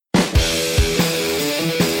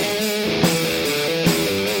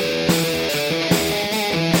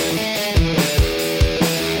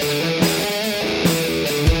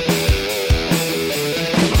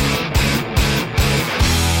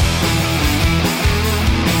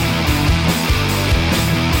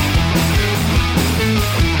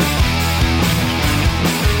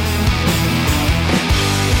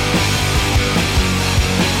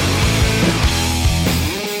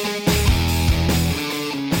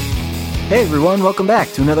Hey everyone, welcome back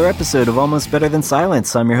to another episode of Almost Better Than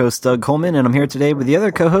Silence. I'm your host, Doug Coleman, and I'm here today with the other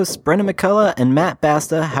co-hosts, Brendan McCullough and Matt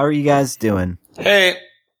Basta. How are you guys doing? Hey.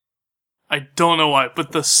 I don't know why,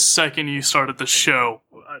 but the second you started the show,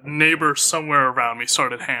 a neighbor somewhere around me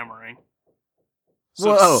started hammering.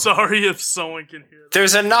 So Whoa. Sorry if someone can hear that.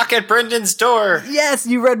 There's a knock at Brendan's door. Yes,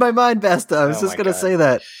 you read my mind, Basta. I was just going to say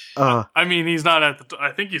that. I mean, he's not at the...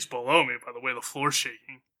 I think he's below me, by the way the floor's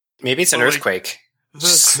shaking. Maybe it's an earthquake.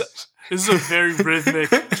 This is a very rhythmic,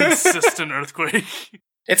 consistent earthquake.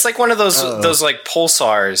 It's like one of those like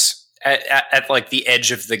pulsars at like the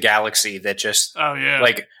edge of the galaxy that just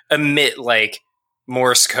like emit like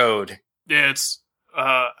Morse code. Yeah, it's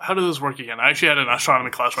how do those work again? I actually had an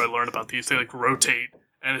astronomy class where I learned about these. They like rotate,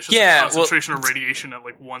 and it's just a concentration of radiation at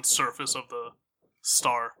like one surface of the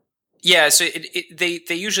star. Yeah, so they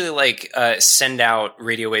usually like send out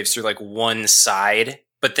radio waves through like one side.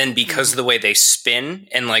 But then because of the way they spin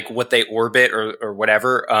and like what they orbit or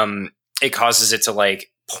whatever, it causes it to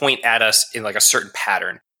like point at us in like a certain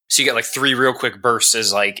pattern. So you get like 3 real quick bursts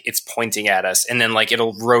as like it's pointing at us, and then like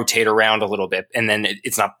it'll rotate around a little bit, and then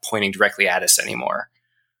it's not pointing directly at us anymore.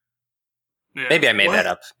 Yeah. Maybe I made that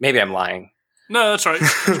up. Maybe I'm lying. No, that's right.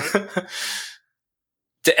 That's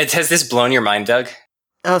right. Has this blown your mind, Doug?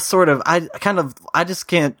 Sort of. I just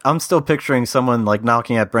can't. I'm still picturing someone like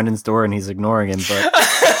knocking at Brendan's door and he's ignoring him, but.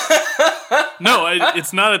 No,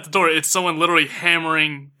 it's not at the door. It's someone literally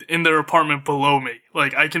hammering in their apartment below me.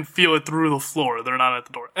 Like, I can feel it through the floor. They're not at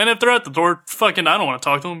the door. And if they're at the door, fucking, I don't want to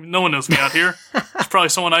talk to them. No one knows me out here. It's probably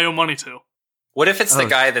someone I owe money to. What if it's the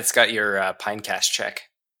guy that's got your Pinecast check?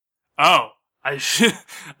 Oh,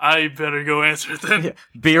 I better go answer it then. Yeah,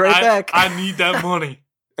 be right back. I need that money.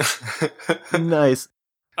 Nice.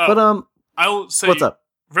 But, I will say, what's up?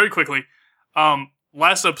 Very quickly,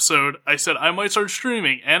 last episode, I said I might start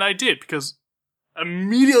streaming, and I did, because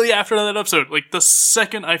immediately after that episode, like the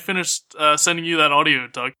second I finished sending you that audio,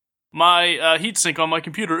 Doug, my heatsink on my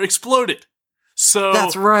computer exploded. So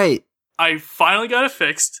that's right. I finally got it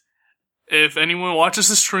fixed. If anyone watches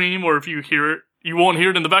the stream, or if you hear it, you won't hear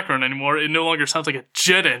it in the background anymore. It no longer sounds like a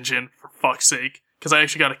jet engine, for fuck's sake, because I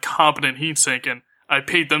actually got a competent heatsink, and I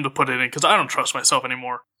paid them to put it in, because I don't trust myself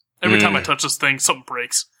anymore. Every time I touch this thing, something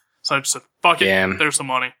breaks. So I just said, fuck it, there's some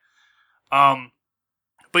money.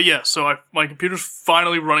 But yeah, so my computer's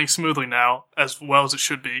finally running smoothly now, as well as it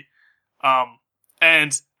should be.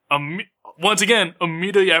 And once again,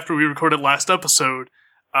 immediately after we recorded last episode,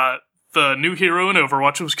 the new hero in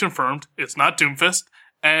Overwatch was confirmed. It's not Doomfist.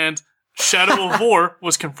 And Shadow of War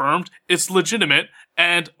was confirmed. It's legitimate.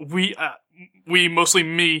 And we, mostly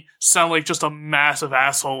me, sound like just a massive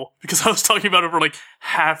asshole because I was talking about it for like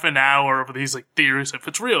half an hour over these like theories. If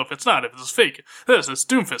it's real, if it's not, if it's fake, it's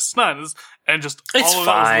Doomfist, it's not, and just it's all of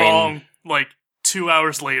fine. that was wrong. Like 2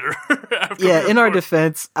 hours later. Yeah, in our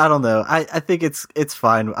defense, I don't know. I think it's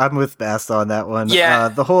fine. I'm with Basta on that one. Yeah.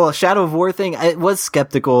 The whole Shadow of War thing, I was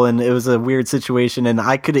skeptical, and it was a weird situation, and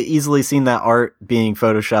I could have easily seen that art being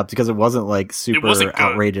photoshopped because it wasn't like super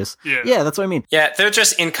outrageous. Yeah, that's what I mean. Yeah, they're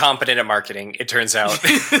just incompetent at marketing, it turns out.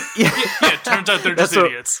 Yeah, it turns out they're just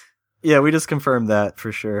idiots. Yeah, we just confirmed that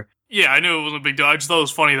for sure. Yeah, I knew it wasn't a big deal. I just thought it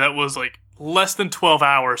was funny. That was like less than 12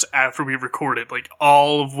 hours after we recorded. Like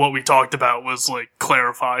all of what we talked about was like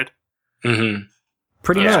clarified. Mm-hmm.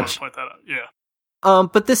 Pretty much. Point that out. Yeah.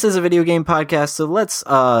 But this is a video game podcast, so let's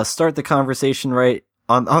start the conversation right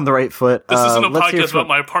on the right foot. This isn't a podcast about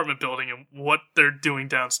my apartment building and what they're doing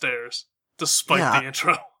downstairs, despite the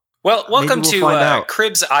intro. Well, welcome to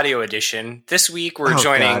Cribs Audio Edition. This week we're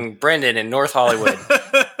joining Brendan in North Hollywood.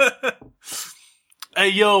 Hey,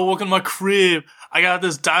 yo, welcome to my crib. I got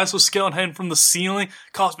this dinosaur skeleton hanging from the ceiling.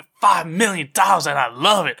 Cost me $5 million, and I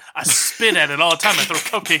love it. I spit at it all the time. I throw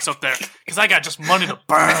cupcakes up there because I got just money to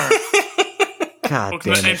burn. God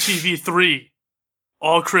welcome damn to it. MTV3.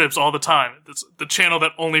 All Cribs, all the time. It's the channel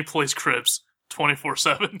that only plays Cribs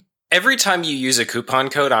 24/7. Every time you use a coupon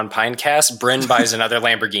code on Pinecast, Bren buys another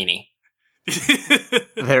Lamborghini.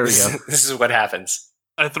 There we go. This is what happens.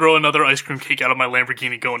 I throw another ice cream cake out of my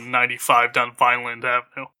Lamborghini going 95 down Vineland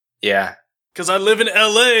Avenue. Yeah. Because I live in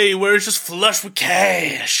LA where it's just flush with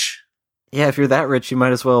cash. Yeah, if you're that rich, you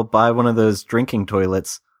might as well buy one of those drinking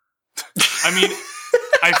toilets. I mean,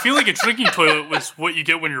 I feel like a drinking toilet was what you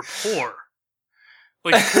get when you're poor.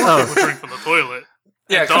 Like, poor people drink from the toilet.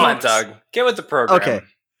 Yeah, come on, Doug. Get with the program. Okay.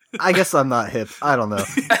 I guess I'm not hip. I don't know.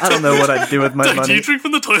 I don't know what I'd do with my Doug, money. do you drink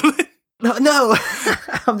from the toilet? No.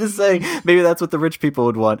 I'm just saying, maybe that's what the rich people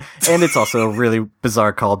would want. And it's also a really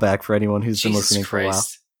bizarre callback for anyone who's been listening for a while.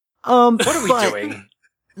 What are we doing?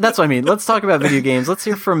 That's what I mean. Let's talk about video games. Let's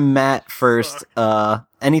hear from Matt first.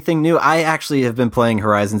 Anything new? I actually have been playing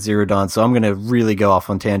Horizon Zero Dawn, so I'm going to really go off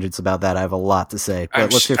on tangents about that. I have a lot to say.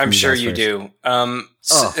 But let's hear from I'm sure you do.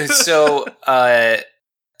 So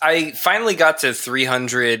I finally got to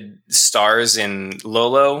 300 stars in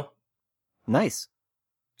Lolo. Nice.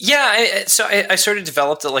 Yeah, I sort of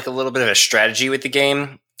developed a little bit of a strategy with the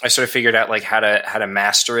game. I sort of figured out how to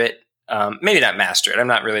master it. Maybe not master it. I'm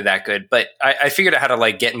not really that good, but I figured out how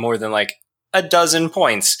to get more than a dozen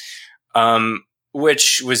points,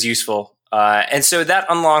 which was useful. And so that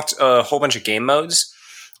unlocked a whole bunch of game modes.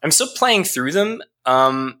 I'm still playing through them.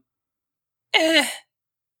 That's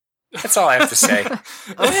all I have to say.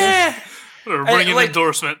 Ringing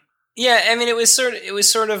endorsement. Yeah, I mean, it was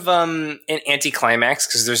sort of an anticlimax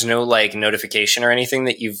because there's no notification or anything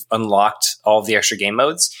that you've unlocked all of the extra game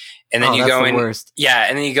modes, and then you go in. Worst. Yeah,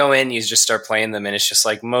 and then you go in, you just start playing them, and it's just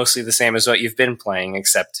mostly the same as what you've been playing,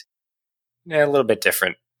 except a little bit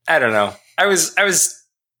different. I don't know. I was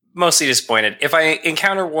mostly disappointed. If I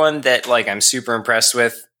encounter one that I'm super impressed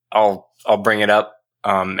with, I'll bring it up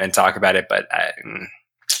and talk about it, but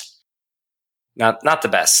not the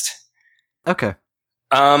best. Okay.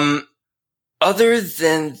 Other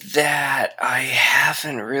than that, I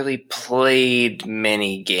haven't really played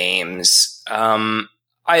many games.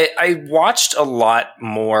 I watched a lot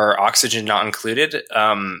more Oxygen Not Included.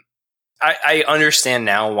 I understand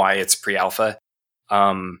now why it's pre-alpha.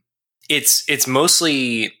 It's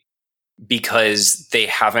mostly because they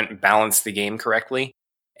haven't balanced the game correctly.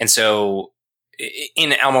 And so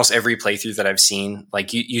in almost every playthrough that I've seen,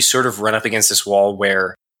 you sort of run up against this wall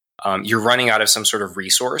where you're running out of some sort of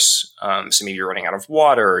resource. So maybe you're running out of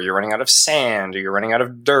water, or you're running out of sand, or you're running out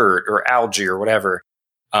of dirt or algae or whatever.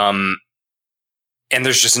 And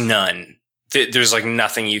there's just none. There's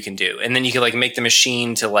nothing you can do. And then you can make the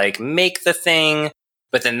machine to make the thing,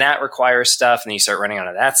 but then that requires stuff, and then you start running out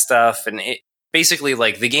of that stuff. And it basically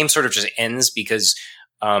the game sort of just ends because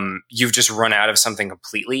you've just run out of something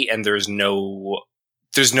completely, and there's no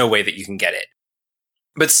way that you can get it.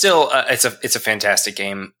 But still, it's a fantastic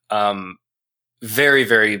game. Very,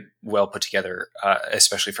 very well put together,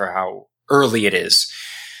 especially for how early it is.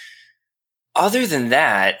 Other than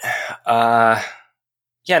that,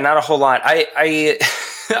 not a whole lot. I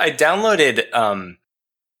downloaded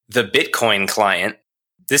the Bitcoin client.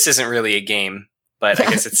 This isn't really a game, but I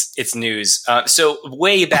guess it's news. So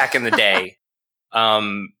way back in the day,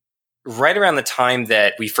 right around the time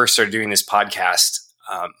that we first started doing this podcast,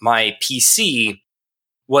 my PC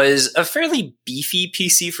was a fairly beefy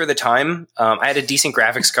PC for the time. I had a decent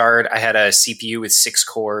graphics card. I had a CPU with 6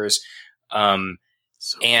 cores. And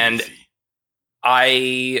beefy.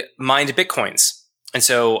 I mined Bitcoins. And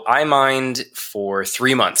so I mined for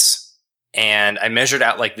 3 months. And I measured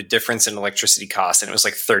out the difference in electricity cost, and it was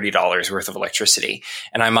 $30 worth of electricity.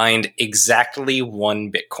 And I mined exactly 1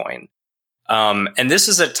 Bitcoin. And this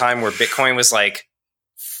was a time where Bitcoin was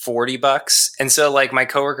 $40. And so my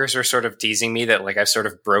coworkers were sort of teasing me that I sort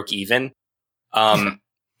of broke even. But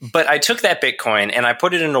I took that Bitcoin and I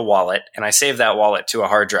put it in a wallet, and I saved that wallet to a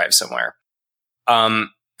hard drive somewhere.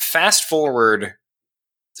 Fast forward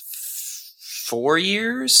 4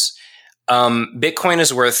 years, Bitcoin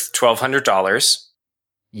is worth $1,200.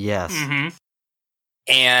 Yes. Mm-hmm.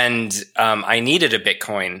 And I needed a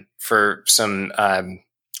Bitcoin for some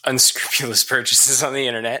unscrupulous purchases on the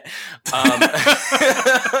internet.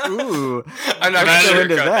 Ooh, I'm not sure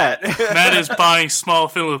into that. Matt is buying small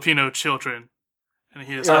Filipino children, and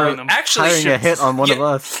he is hiring them. Actually, hiring a hit on one of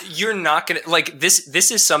us. You're not gonna this. This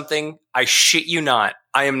is something, I shit you not.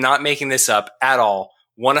 I am not making this up at all.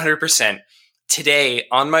 100%. Today,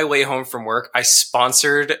 on my way home from work, I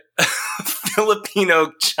sponsored a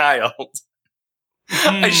Filipino child.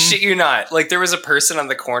 I shit you not. There was a person on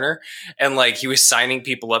the corner, and he was signing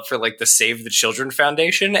people up for the Save the Children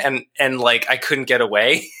Foundation, and I couldn't get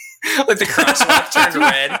away. The crosswalk turned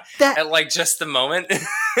red at just the moment,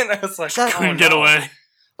 and I was couldn't get away.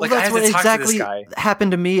 That's what exactly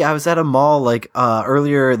happened to me. I was at a mall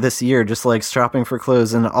earlier this year, just shopping for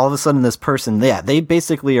clothes, and all of a sudden this person, they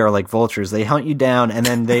basically are like vultures. They hunt you down, and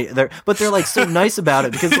then they're so nice about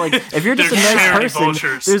it, because if you're just a nice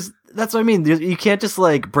person, that's what I mean. You can't just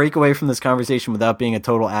break away from this conversation without being a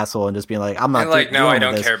total asshole and just being I'm not. No, I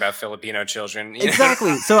don't care about Filipino children.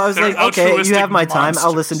 Exactly. So I was okay, you have my time.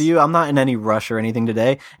 I'll listen to you. I'm not in any rush or anything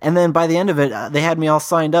today. And then by the end of it, they had me all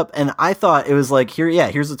signed up, and I thought it was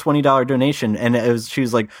here's a $20 donation, and she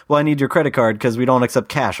was well, I need your credit card because we don't accept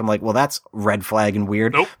cash. I'm well, that's red flag and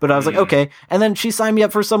weird. Nope. But I was okay. And then she signed me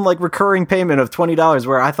up for some recurring payment of $20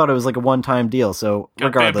 where I thought it was a one-time deal. So Got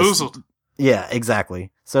regardless. bamboozled. Yeah,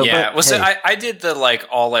 exactly. So yeah, so I did the like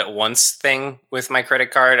all at once thing with my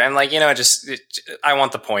credit card. I'm like, I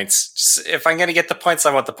want the points. If I'm gonna get the points,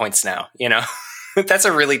 I want the points now. That's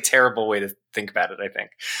a really terrible way to think about it, I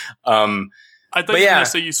think. I thought you were going to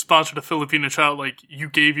say you sponsored a Filipino child, like you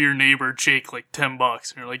gave your neighbor Jake like $10, and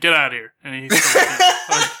you're like, get out of here. And he's it's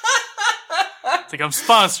like, I'm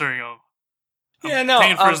sponsoring him. I'm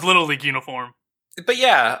paying for his Little League uniform. But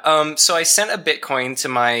yeah, so I sent a Bitcoin to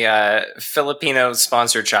my Filipino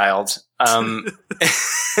sponsor child. But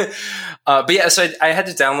yeah, so I had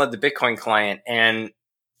to download the Bitcoin client, and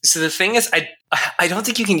so the thing is, I don't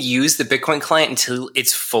think you can use the Bitcoin client until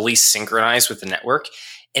it's fully synchronized with the network,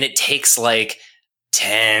 and it takes like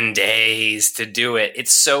 10 days to do it.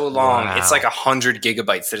 It's so long. Wow. It's like 100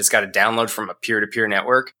 gigabytes that it's got to download from a peer-to-peer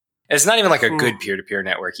network. And it's not even like a good peer-to-peer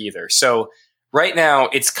network either. So right now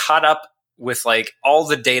it's caught up with like all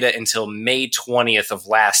the data until May 20th of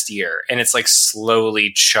last year, and it's like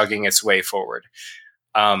slowly chugging its way forward.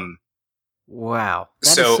 Wow. That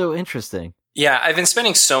is so interesting. Yeah, I've been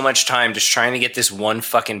spending so much time just trying to get this one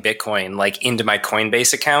fucking Bitcoin like into my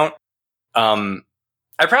Coinbase account.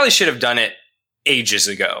 I probably should have done it ages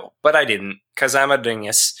ago, but I didn't because I'm a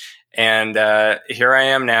dingus. And here I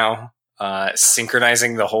am now,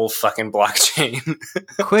 synchronizing the whole fucking blockchain.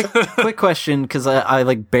 quick question, because I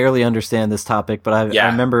like barely understand this topic, but I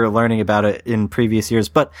remember learning about it in previous years.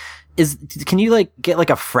 But can you like get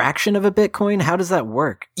like a fraction of a Bitcoin? How does that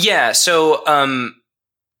work? Yeah, so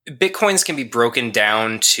Bitcoins can be broken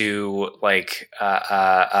down to like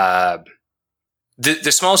the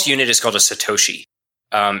smallest unit is called a Satoshi.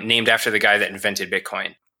 Named after the guy that invented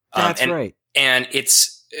Bitcoin. That's right. And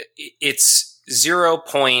it's 0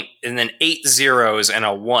 point and then 8 zeros and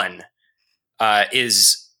a 1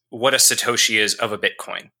 is what a Satoshi is of a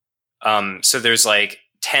Bitcoin. So there's like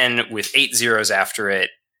 10 with 8 zeros after it,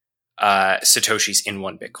 Satoshis in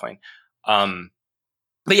one Bitcoin.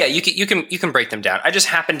 But yeah, you can break them down. I just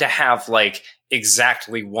happen to have like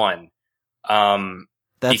exactly one. That's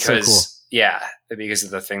because, so cool. Yeah, because of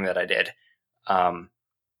the thing that I did.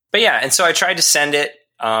 But yeah, and so I tried to send it,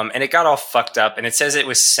 and it got all fucked up, and it says it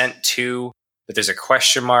was sent to, but there's a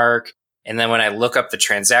question mark, and then when I look up the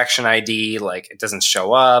transaction ID, like, it doesn't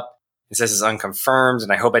show up. It says it's unconfirmed,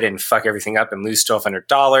 and I hope I didn't fuck everything up and lose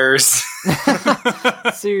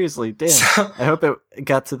 $1,200. Seriously, damn. So, I hope it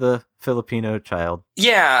got to the Filipino child.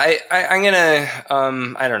 Yeah, I'm gonna,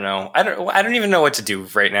 I don't know. I don't even know what to do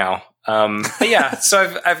right now. But yeah,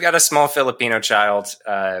 so I've got a small Filipino child,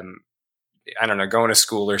 I don't know, going to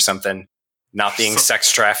school or something, not being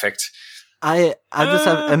sex trafficked. I just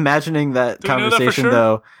have imagining that conversation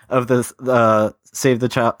though of this Save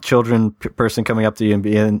the Children person coming up to you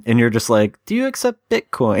and you're just like, do you accept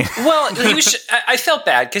Bitcoin? Well, I felt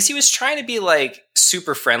bad because he was trying to be like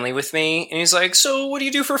super friendly with me, and he's like, so what do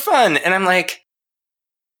you do for fun? And I'm like,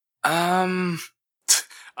 I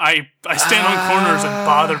stand on corners and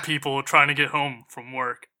bother people trying to get home from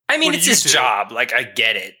work. I mean, it's his job. Like, I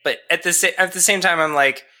get it. But at the same time, I'm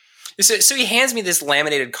like, so he hands me this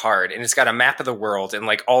laminated card, and it's got a map of the world and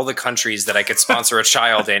like all the countries that I could sponsor a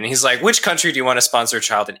child in. And he's like, which country do you want to sponsor a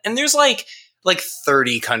child in? And there's like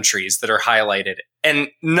 30 countries that are highlighted, and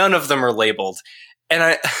none of them are labeled.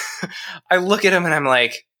 And I look at him and I'm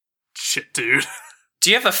like, shit, dude. Do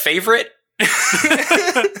you have a favorite?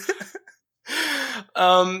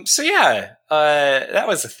 So yeah, that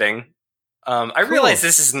was a thing. I realize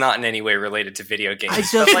this is not in any way related to video games. I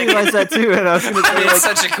just realized that too, and I was going to say, it's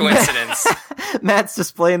such a coincidence. Matt's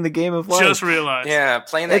just playing the game of life. Just realized. Yeah,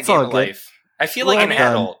 playing that game of life. I feel like an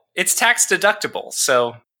adult. It's tax deductible,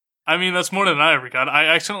 so. I mean, that's more than I ever got. I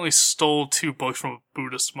accidentally stole 2 books from a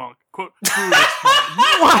Buddhist monk. Quote, Buddhist monk.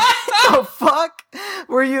 What the fuck?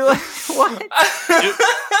 Were you like, what?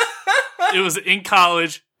 It was in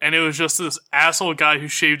college, and it was just this asshole guy who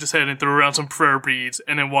shaved his head and threw around some prayer beads,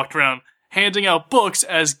 and then walked around handing out books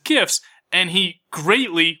as gifts, and he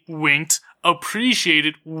greatly winked,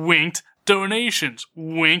 appreciated, winked donations.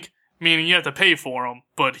 Wink, meaning you have to pay for them,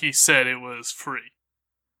 but he said it was free.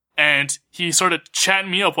 And he started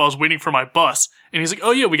chatting me up while I was waiting for my bus, and he's like,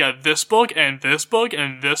 oh yeah, we got this book, and this book,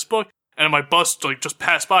 and this book, and my bus like just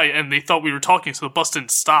passed by, and they thought we were talking, so the bus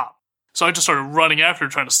didn't stop. So I just started running after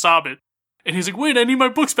trying to stop it. And he's like, wait, I need my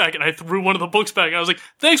books back, and I threw one of the books back, and I was like,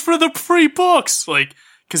 thanks for the free books! Like,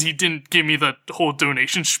 because he didn't give me the whole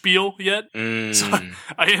donation spiel yet. So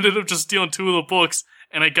I ended up just stealing 2 of the books,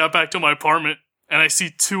 and I got back to my apartment, and I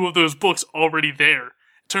see 2 of those books already there.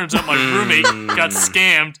 Turns out my roommate got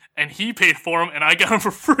scammed, and he paid for them, and I got them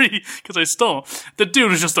for free, because I stole them. The dude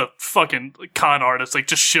was just a fucking con artist, like,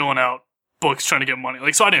 just shilling out books trying to get money.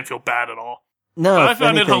 Like, so I didn't feel bad at all. No, but I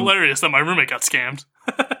found it hilarious that my roommate got scammed.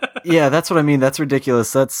 Yeah, that's what I mean. That's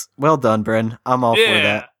ridiculous. That's well done, Bren. I'm all for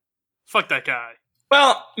that. Fuck that guy.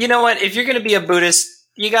 Well, you know what? If you're going to be a Buddhist,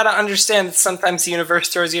 you got to understand that sometimes the universe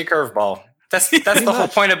throws you a curveball. That's the whole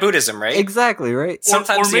point of Buddhism, right? Exactly, right?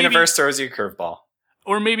 Sometimes the universe throws you a curveball.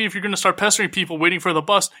 Or maybe if you're going to start pestering people waiting for the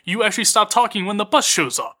bus, you actually stop talking when the bus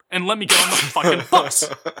shows up and let me get on the fucking bus.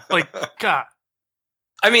 Like, God.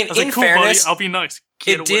 I mean, in cool, fairness, buddy, I'll be nice.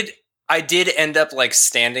 I did end up like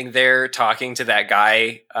standing there talking to that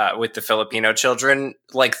guy with the Filipino children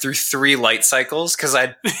like through 3 light cycles because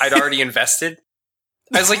I'd already invested.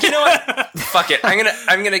 I was like, you know what? Fuck it.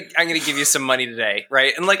 I'm gonna give you some money today,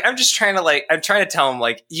 right? And like, I'm trying to tell him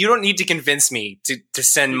like, you don't need to convince me to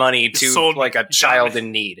send money to like a child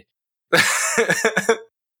in need.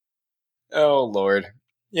 Oh Lord,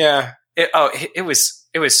 yeah. It was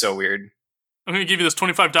so weird. I'm going to give you this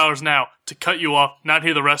 $25 now to cut you off, not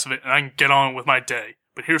hear the rest of it, and I can get on with my day.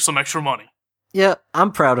 But here's some extra money. Yeah,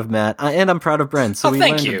 I'm proud of Matt, and I'm proud of Bren. So we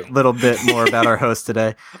learned a little bit more about our host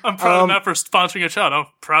today. I'm proud of Matt for sponsoring a child. I'm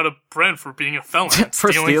proud of Bren for being a felon,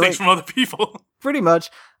 for stealing things from other people. Pretty much.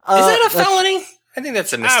 Is that a felony? I think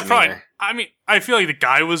that's a misdemeanor. Probably. I mean, I feel like the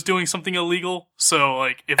guy was doing something illegal, so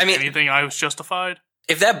like, if anything, I was justified.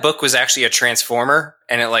 If that book was actually a transformer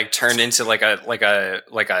and it like turned into like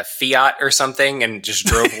a Fiat or something and just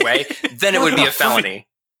drove away, then it would be a felony.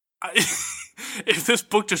 If this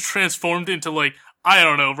book just transformed into like, I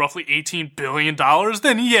don't know, roughly $18 billion,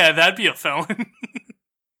 then yeah, that'd be a felon.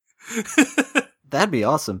 That'd be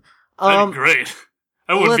awesome. That'd be great.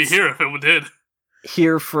 I wouldn't be here if it did.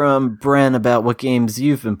 Hear from Bren about what games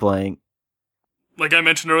you've been playing. Like I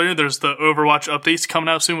mentioned earlier, there's the Overwatch updates coming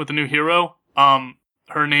out soon with the new hero.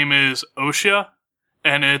 Her name is Osha,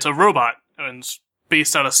 and it's a robot, and it's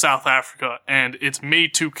based out of South Africa, and it's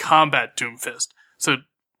made to combat Doomfist. So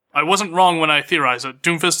I wasn't wrong when I theorized that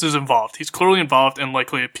Doomfist is involved. He's clearly involved in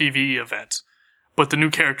likely a PvE event. But the new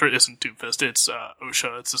character isn't Doomfist, it's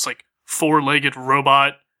Osha. It's this like 4-legged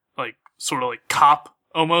robot, like sort of like cop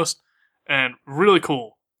almost, and really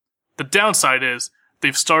cool. The downside is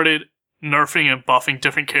they've started nerfing and buffing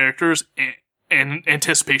different characters in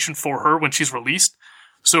anticipation for her when she's released.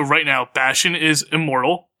 So right now, Bastion is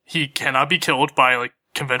immortal. He cannot be killed by like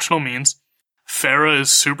conventional means. Pharah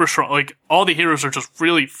is super strong. Like, all the heroes are just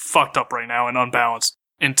really fucked up right now and unbalanced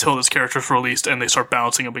until this character's released and they start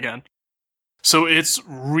balancing them again. So it's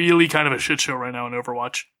really kind of a shit show right now in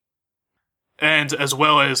Overwatch. And as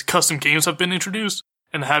well as custom games have been introduced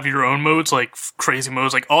and have your own modes, like crazy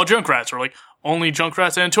modes, like all Junkrats, or like only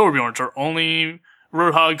Junkrats and Torbjorns, or only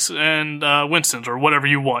Roadhogs and Winstons, or whatever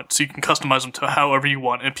you want. So you can customize them to however you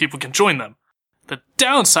want and people can join them. The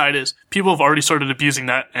downside is people have already started abusing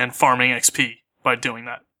that and farming XP by doing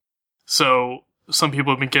that. So some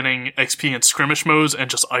people have been getting XP in skirmish modes and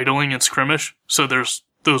just idling in skirmish. So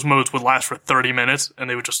those modes would last for 30 minutes and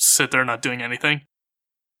they would just sit there not doing anything.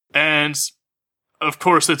 And of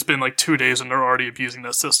course it's been like 2 days and they're already abusing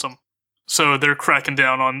that system. So they're cracking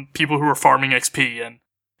down on people who are farming XP and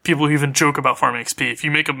people who even joke about farming XP. If you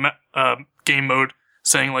make a game mode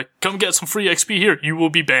saying like, come get some free XP here, you will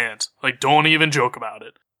be banned. Like, don't even joke about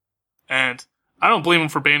it. And I don't blame them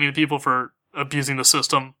for banning the people for abusing the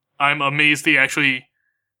system. I'm amazed they actually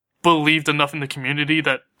believed enough in the community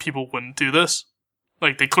that people wouldn't do this.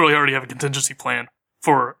 Like, they clearly already have a contingency plan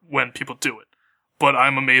for when people do it. But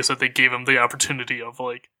I'm amazed that they gave them the opportunity of,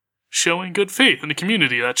 like, showing good faith in the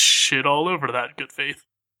community. That's shit all over that good faith.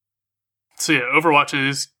 So yeah, Overwatch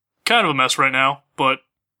is kind of a mess right now, but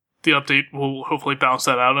the update will hopefully balance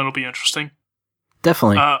that out and it'll be interesting.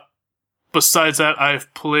 Definitely. Besides that,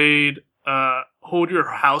 I've played Hold Your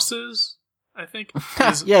Houses, I think.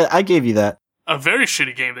 Yeah, I gave you that. A very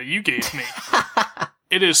shitty game that you gave me.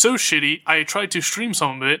 It is so shitty, I tried to stream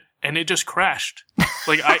some of it, and it just crashed.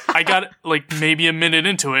 Like, I got, like, maybe a minute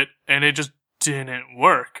into it, and it just didn't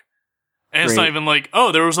work. And It's not even like,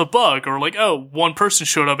 oh, there was a bug, or like, oh, one person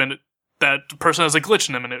showed up, and that person has a glitch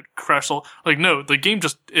in them, and it crashed all. Like, no, the game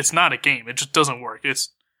it's not a game. It just doesn't work. It's,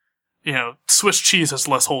 Swiss cheese has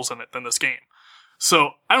less holes in it than this game.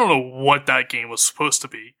 So, I don't know what that game was supposed to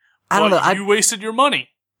be. I don't know. You wasted your money.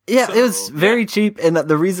 Yeah, so, it was very cheap, and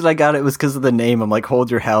the reason I got it was because of the name. I'm like, Hold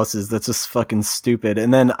Your Houses. That's just fucking stupid.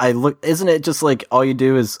 And then I look, isn't it just like all you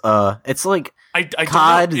do is, it's like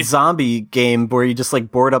COD zombie game where you just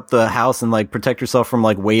like board up the house and like protect yourself from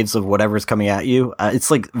like waves of whatever's coming at you. It's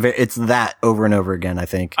like, it's that over and over again, I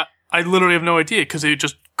think. I literally have no idea because it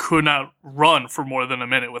just could not run for more than a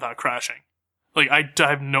minute without crashing. Like, I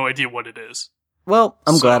have no idea what it is. Well,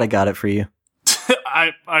 I'm glad I got it for you.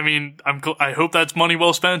 I mean, I hope that's money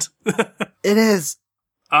well spent. It is.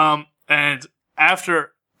 And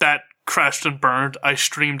after that crashed and burned, I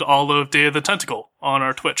streamed all of Day of the Tentacle on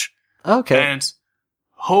our Twitch. Okay. And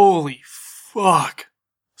holy fuck.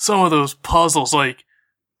 Some of those puzzles, like,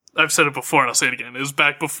 I've said it before and I'll say it again, it was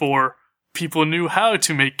back before people knew how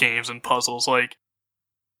to make games and puzzles. Like,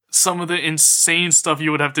 some of the insane stuff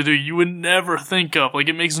you would have to do, you would never think of. Like,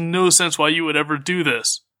 it makes no sense why you would ever do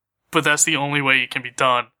this. But that's the only way it can be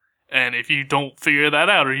done. And if you don't figure that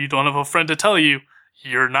out, or you don't have a friend to tell you,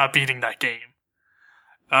 you're not beating that game.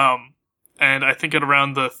 And I think at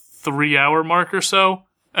around the 3-hour mark or so,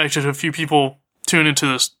 actually a few people tune into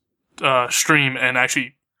this stream, and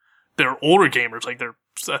actually they're older gamers. Like,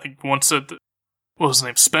 I think one said that, what was his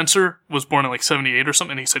name? Spencer was born in like 78 or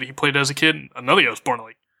something, and he said he played as a kid. And another guy was born in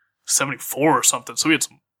like 74 or something. So we had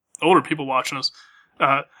some older people watching us.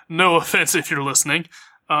 No offense if you're listening.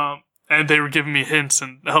 And they were giving me hints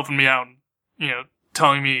and helping me out, and, you know,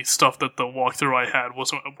 telling me stuff that the walkthrough I had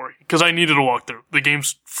wasn't working. Because I needed a walkthrough. The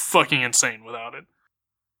game's fucking insane without it.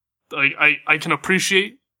 Like, I can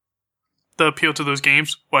appreciate the appeal to those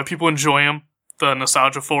games, why people enjoy them, the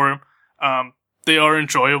nostalgia for them. They are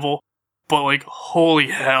enjoyable, but, like, holy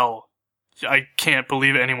hell, I can't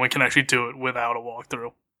believe anyone can actually do it without a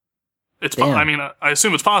walkthrough. I mean, I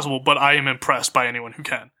assume it's possible, but I am impressed by anyone who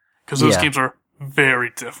can. Because those games are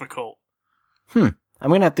very difficult. I'm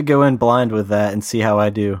gonna have to go in blind with that and see how I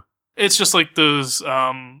do. It's just like those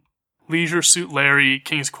Leisure Suit Larry,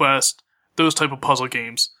 King's Quest, those type of puzzle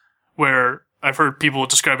games, where I've heard people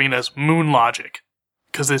describing it as moon logic.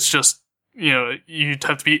 Because it's just, you know, you'd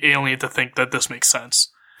have to be alien to think that this makes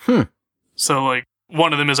sense. So, like,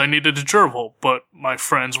 one of them is I needed a gerbil, but my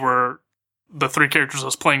friends the 3 characters I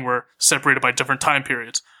was playing were separated by different time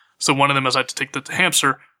periods. So one of them is I had to take the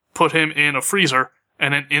hamster, put him in a freezer,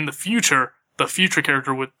 and then in the future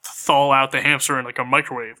character would thaw out the hamster in like a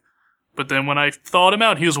microwave. But then when I thawed him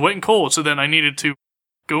out, he was wet and cold, so then I needed to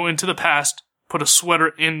go into the past, put a sweater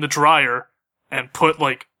in the dryer, and put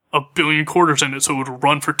like 1 billion quarters in it so it would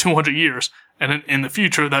run for 200 years. And then in the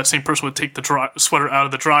future, that same person would take the sweater out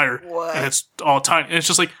of the dryer, and it's all tiny. And it's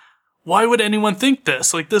just like, why would anyone think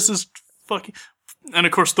this? Like, this is fucking... And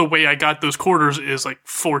of course, the way I got those quarters is like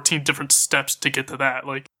 14 different steps to get to that.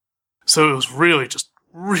 Like, so it was really just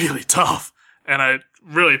really tough. And I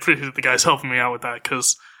really appreciate the guys helping me out with that,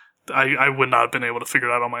 because I would not have been able to figure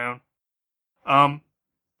it out on my own.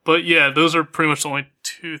 But yeah, those are pretty much the only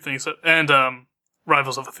 2 things. And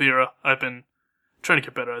Rivals of Aethera, I've been trying to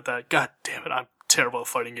get better at that. God damn it, I'm terrible at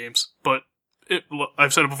fighting games. But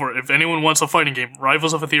I've said it before, if anyone wants a fighting game,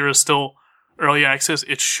 Rivals of Aethera is still early access.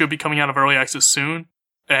 It should be coming out of early access soon.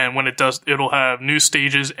 And when it does, it'll have new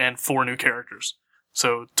stages and 4 new characters.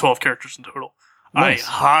 So 12 characters in total. Nice. I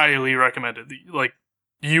highly recommend it. Like,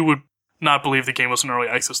 you would not believe the game was in early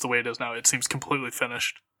access the way it is now. It seems completely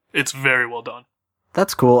finished. It's very well done.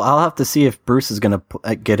 That's cool. I'll have to see if Bruce is going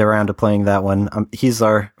to get around to playing that one. He's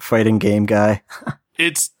our fighting game guy.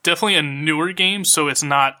 It's definitely a newer game, so it's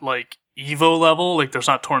not like Evo level. Like, there's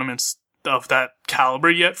not tournaments of that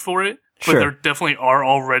caliber yet for it. But there definitely are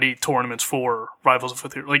already tournaments for Rivals of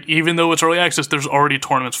Aethera. Like, even though it's early access, there's already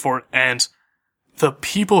tournaments for it. And the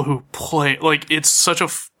people who play, like, it's such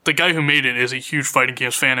the guy who made it is a huge fighting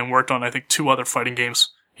games fan and worked on, I think, 2 other fighting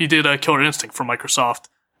games. He did Killer Instinct for Microsoft,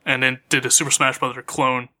 and then did a Super Smash Bros.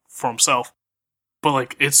 Clone for himself. But,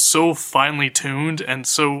 like, it's so finely tuned, and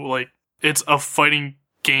so, like, it's a fighting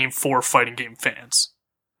game for fighting game fans.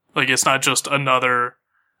 Like, it's not just another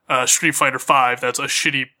Street Fighter V that's a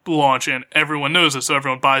shitty launch, and everyone knows it, so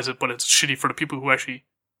everyone buys it, but it's shitty for the people who actually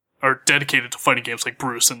are dedicated to fighting games, like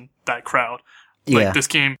Bruce and that crowd. Like, this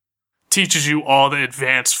game teaches you all the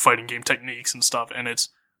advanced fighting game techniques and stuff, and it's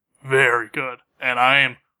very good. And I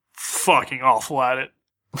am fucking awful at it.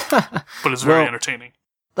 But it's very entertaining.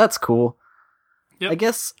 That's cool. Yep. I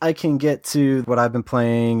guess I can get to what I've been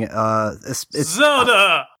playing. It's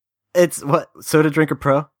Zelda! It's what? Soda Drinker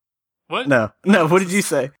Pro? What? No, what did you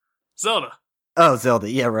say? Zelda. Oh, Zelda.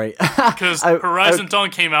 Yeah, right. Because Horizon Dawn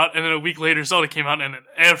came out, and then a week later Zelda came out, and then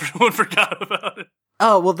everyone forgot about it.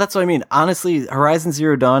 Oh, well, that's what I mean. Honestly, Horizon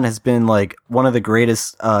Zero Dawn has been, like, one of the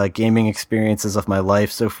greatest gaming experiences of my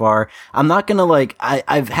life so far. I'm not gonna, like...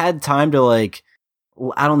 I've had time to, like...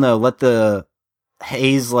 I don't know, let the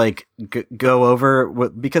haze, like, go over...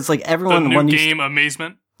 because, like, everyone... The new game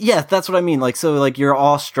amazement? Yeah, that's what I mean. Like, so, like, you're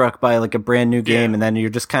all struck by, like, a brand new game, and then you're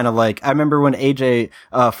just kind of like... I remember when AJ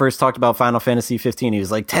first talked about Final Fantasy 15, he was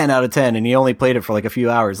like, 10 out of 10, and he only played it for, like, a few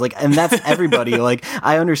hours. Like, and that's everybody. Like,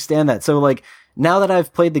 I understand that. So, like... Now that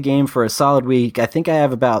I've played the game for a solid week, I think I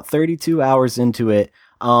have about 32 hours into it.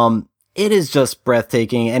 It is just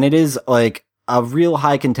breathtaking, and it is, like, a real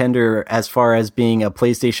high contender as far as being a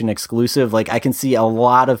PlayStation exclusive. Like I can see a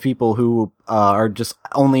lot of people who are just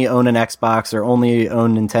only own an Xbox or only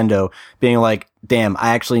own Nintendo being like, damn, I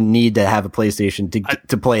actually need to have a PlayStation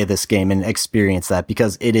to play this game and experience that,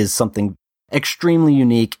 because it is something extremely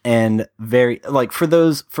unique and very, like,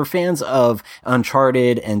 for fans of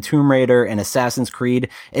Uncharted and Tomb Raider and Assassin's Creed,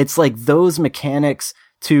 it's like those mechanics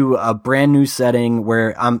to a brand new setting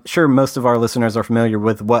where I'm sure most of our listeners are familiar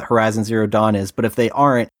with what Horizon Zero Dawn is, but if they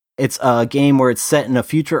aren't, it's a game where it's set in a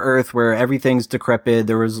future Earth where everything's decrepit.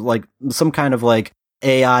 There was like some kind of like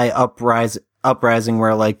AI uprising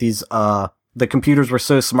where like these, the computers were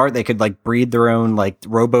so smart they could like breed their own like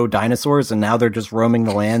robo dinosaurs, and now they're just roaming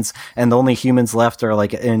the lands, and the only humans left are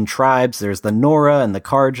like in tribes. There's the Nora and the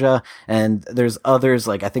Karja, and there's others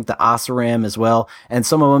like I think the Oseram as well, and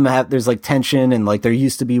some of them there's like tension and like there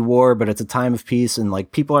used to be war, but it's a time of peace and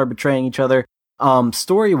like people are betraying each other.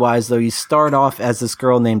 Story wise though, you start off as this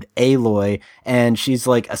girl named Aloy, and she's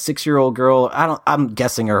like a 6-year-old girl. I'm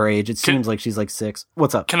guessing her age. It seems like she's like 6.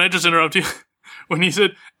 What's up? Can I just interrupt you? When you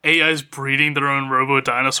said AI's breeding their own robo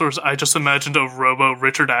dinosaurs, I just imagined a robo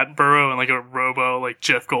Richard Attenborough and like a robo like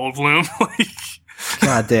Jeff Goldblum.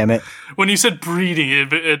 God damn it. When you said breeding,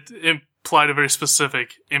 it implied a very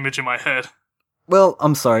specific image in my head. Well,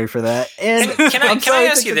 I'm sorry for that. And can I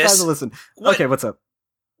ask you this? Listen. Okay, what's up?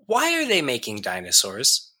 Why are they making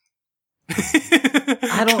dinosaurs?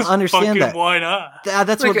 I don't understand that. Why not?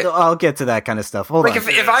 That's like I'll get to that kind of stuff. Hold on.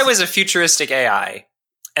 If I was a futuristic AI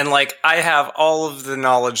and like I have all of the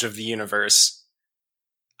knowledge of the universe,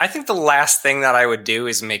 I think the last thing that I would do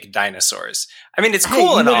is make dinosaurs. I mean, it's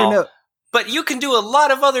cool and all, but you can do a lot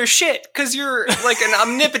of other shit because you're like an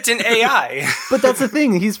omnipotent AI. But that's the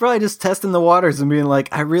thing. He's probably just testing the waters and being like,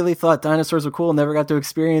 I really thought dinosaurs were cool, never got to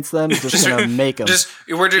experience them. Just gonna make them.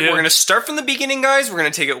 We're gonna start from the beginning, guys. We're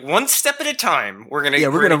gonna take it one step at a time. We're gonna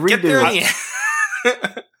get there.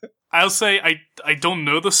 I'll say I don't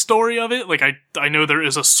know the story of it. Like I know there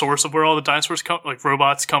is a source of where all the dinosaurs come, like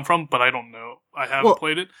robots come from, but I don't know. I haven't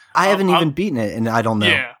played it. I haven't even beaten it, and I don't know.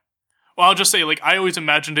 Yeah. Well, I'll just say, like, I always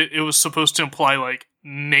imagined it was supposed to imply, like,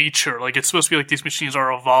 nature. Like, it's supposed to be like these machines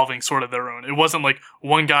are evolving sort of their own. It wasn't like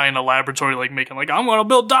one guy in a laboratory, like, making, like, I'm gonna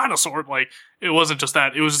build dinosaur. Like, it wasn't just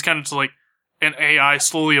that. It was just kind of just like an AI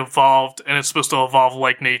slowly evolved, and it's supposed to evolve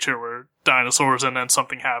like nature, where dinosaurs, and then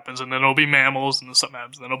something happens, and then it'll be mammals, and then something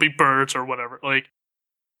happens, and then it'll be birds or whatever. Like,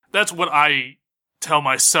 that's what I tell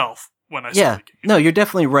myself when I say no, you're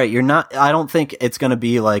definitely right. You're not. I don't think it's going to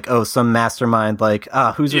be like, oh, some mastermind like,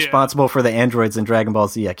 who's responsible for the androids in Dragon Ball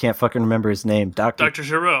Z? I can't fucking remember his name. Dr.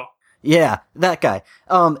 Gero. Yeah, that guy.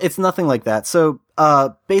 It's nothing like that. So,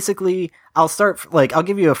 basically, I'll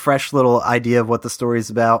give you a fresh little idea of what the story's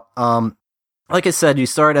about. Like I said, you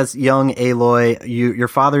start as young Aloy. Your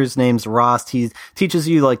father's name's Rost. He teaches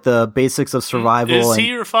you like the basics of survival. Is he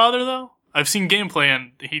your father though? I've seen gameplay,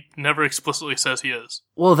 and he never explicitly says he is.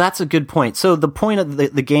 Well, that's a good point. So the point of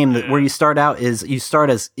the game where you start out is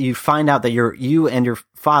you find out that you and your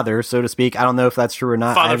father, so to speak, I don't know if that's true or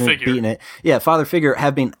not. I haven't beaten it. Yeah, father figure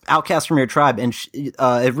have been outcast from your tribe, and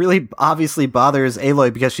it really obviously bothers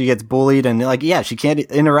Aloy because she gets bullied and she can't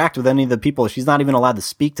interact with any of the people. She's not even allowed to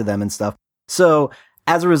speak to them and stuff. So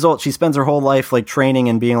as a result, she spends her whole life like training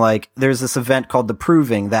and being like, there's this event called the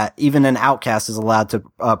Proving that even an outcast is allowed to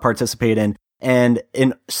participate in. And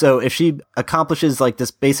so if she accomplishes like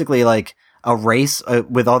this, basically like a race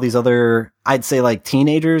with all these other, I'd say like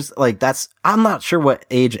teenagers, like I'm not sure what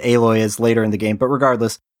age Aloy is later in the game, but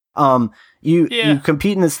regardless, you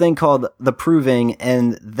compete in this thing called the Proving,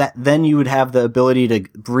 and then you would have the ability to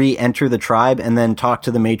re-enter the tribe and then talk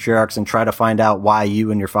to the matriarchs and try to find out why you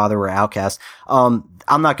and your father were outcast.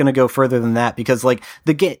 I'm not going to go further than that because like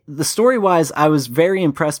the story wise, I was very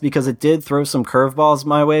impressed because it did throw some curveballs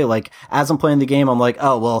my way. Like as I'm playing the game, I'm like,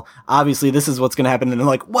 oh, well, obviously this is what's going to happen. And I'm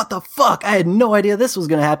like, what the fuck? I had no idea this was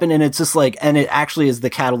going to happen. And it's just like, and it actually is the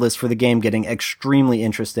catalyst for the game getting extremely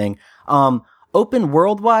interesting. Open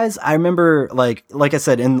world wise, I remember like I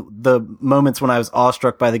said, in the moments when I was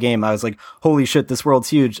awestruck by the game, I was like, holy shit, this world's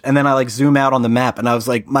huge. And then I like zoom out on the map and I was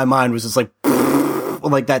like, my mind was just like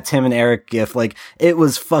that Tim and Eric gif. Like it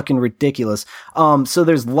was fucking ridiculous. So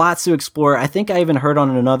there's lots to explore. I think I even heard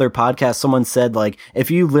on another podcast, someone said like, if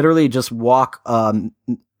you literally just walk,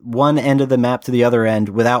 one end of the map to the other end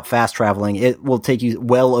without fast traveling, it will take you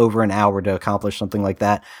well over an hour to accomplish something like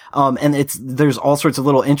that. And there's all sorts of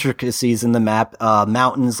little intricacies in the map,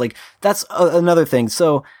 mountains, like that's another thing.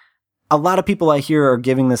 So a lot of people I hear are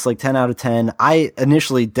giving this like 10 out of 10. I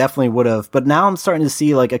initially definitely would have, but now I'm starting to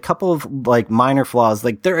see like a couple of like minor flaws.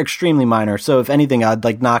 Like they're extremely minor. So if anything, I'd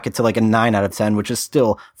like knock it to like a 9 out of 10, which is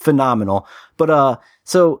still phenomenal. But,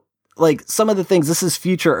 so like some of the things, this is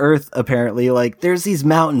future Earth apparently. Like there's these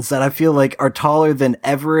mountains that I feel like are taller than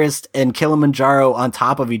Everest and Kilimanjaro on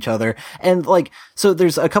top of each other. And like, so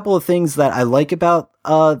there's a couple of things that I like about,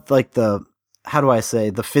 like the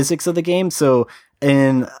physics of the game. So,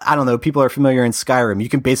 and I don't know, people are familiar in Skyrim. You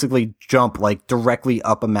can basically jump like directly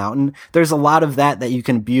up a mountain. There's a lot of that you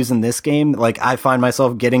can abuse in this game. Like I find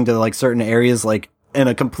myself getting to like certain areas like in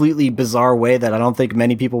a completely bizarre way that I don't think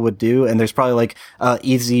many people would do. And there's probably like a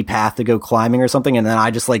easy path to go climbing or something. And then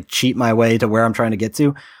I just like cheat my way to where I'm trying to get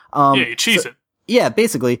to. You cheese it. Yeah,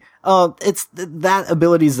 basically. It's that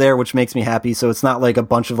ability's there, which makes me happy. So it's not like a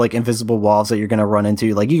bunch of like invisible walls that you're going to run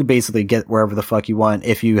into. Like you can basically get wherever the fuck you want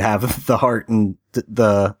if you have the heart and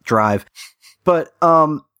the drive. But,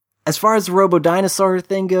 as far as the Robo Dinosaur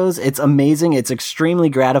thing goes, it's amazing. It's extremely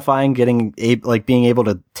gratifying being able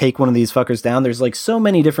to take one of these fuckers down. There's like so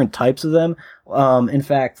many different types of them. In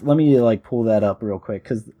fact, let me like pull that up real quick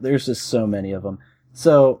because there's just so many of them.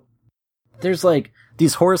 So there's like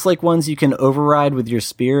these horse-like ones you can override with your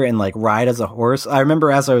spear and like ride as a horse. I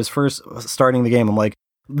remember as I was first starting the game, I'm like,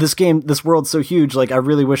 this world's so huge, like I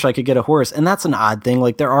really wish I could get a horse. And that's an odd thing.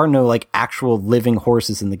 Like there are no like actual living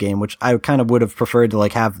horses in the game, which I kind of would have preferred to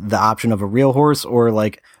like have the option of a real horse or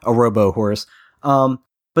like a robo horse.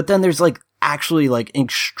 But then there's like actually like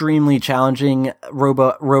extremely challenging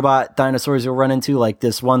robot dinosaurs you'll run into, like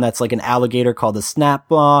this one that's like an alligator called a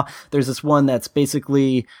snapmaw. There's this one that's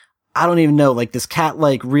basically, I don't even know, like this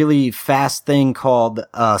cat-like really fast thing called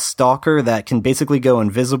Stalker that can basically go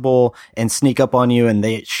invisible and sneak up on you, and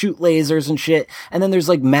they shoot lasers and shit. And then there's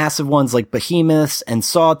like massive ones like behemoths and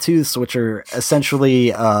sawtooths, which are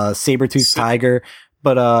essentially saber-toothed tiger,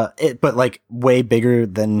 but like way bigger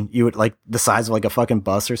than you would, like the size of like a fucking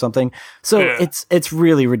bus or something. So yeah. It's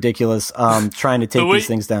really ridiculous trying to take these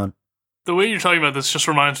things down. The way you're talking about this just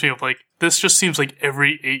reminds me of like, this just seems like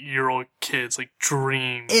every 8-year-old kid's like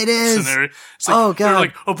dream. It is. Scenario. It's like, oh god, they're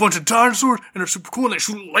like a bunch of dinosaurs and they're super cool and they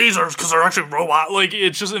shoot lasers because they're actually robot. Like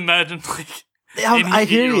it's just imagine like. I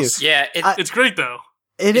hear you. Yeah, it's great though.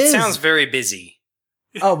 It sounds very busy.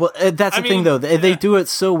 Oh, well, that's the thing though. They do it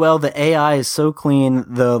so well. The AI is so clean.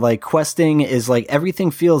 The like questing is like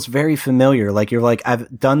everything feels very familiar. Like you're like,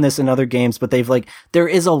 I've done this in other games, but they've like, there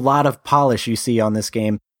is a lot of polish you see on this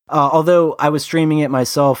game. Although I was streaming it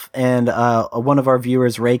myself and, one of our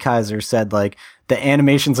viewers, Ray Kaiser, said like the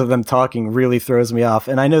animations of them talking really throws me off.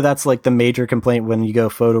 And I know that's like the major complaint when you go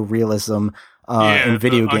photorealism, in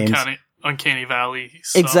video games. Uncanny Valley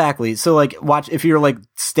stuff. Exactly. So like if you're like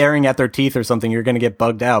staring at their teeth or something, you're going to get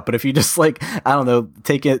bugged out. But if you just like, I don't know,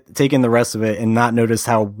 take in the rest of it and not notice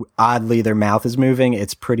how oddly their mouth is moving,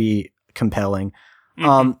 it's pretty compelling.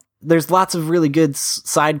 Mm-hmm. There's lots of really good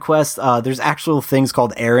side quests. There's actual things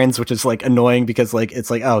called errands, which is like annoying because like,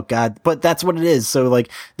 it's like, oh god, but that's what it is. So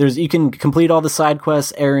like, you can complete all the side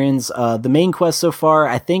quests, errands, the main quest so far.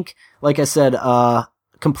 I think, like I said,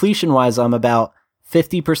 completion wise, I'm about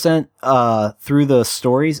 50%, through the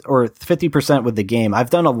stories or 50% with the game.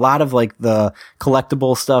 I've done a lot of like the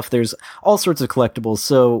collectible stuff. There's all sorts of collectibles.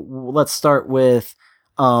 So let's start with,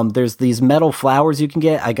 there's these metal flowers you can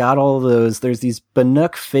get. I got all of those. There's these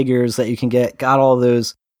Banuk figures that you can get. Got all of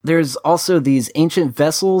those. There's also these ancient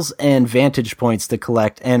vessels and vantage points to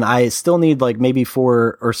collect. And I still need like maybe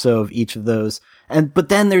 4 or so of each of those. But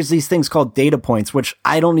then there's these things called data points, which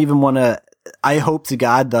I don't even want to, I hope to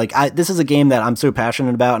God, like this is a game that I'm so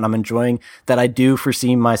passionate about and I'm enjoying that I do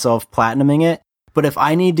foresee myself platinuming it. But if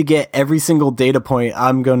I need to get every single data point,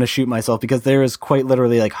 I'm going to shoot myself because there is quite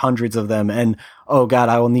literally like hundreds of them. And oh god,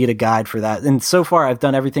 I will need a guide for that. And so far I've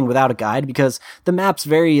done everything without a guide because the map's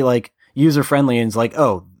very like user friendly and it's like,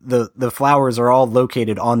 oh, the flowers are all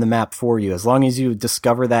located on the map for you. As long as you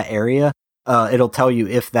discover that area, it'll tell you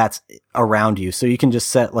if that's around you. So you can just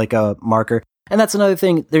set like a marker. And that's another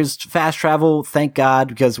thing. There's fast travel, thank God,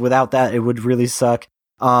 because without that, it would really suck.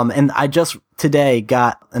 And I just today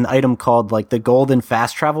got an item called like the Golden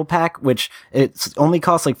Fast Travel Pack, which it's only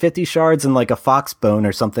costs like 50 shards and like a fox bone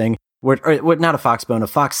or something. Or not a fox bone, a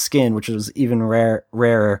fox skin, which is even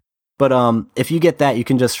rarer. But if you get that, you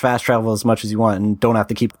can just fast travel as much as you want and don't have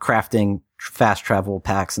to keep crafting fast travel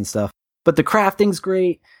packs and stuff. But the crafting's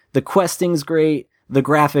great, the questing's great. The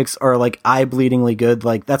graphics are like eye-bleedingly good.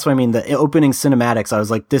 Like that's what I mean. The opening cinematics, I was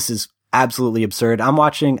like, this is absolutely absurd.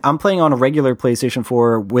 I'm playing on a regular PlayStation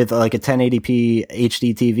 4 with like a 1080p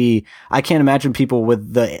HD TV. I can't imagine people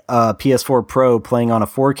with the PS4 Pro playing on a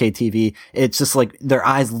 4K TV. It's just like their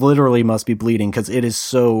eyes literally must be bleeding because it is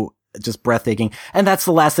so just breathtaking. And that's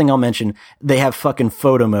the last thing I'll mention. They have fucking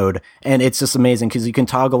photo mode, and it's just amazing because you can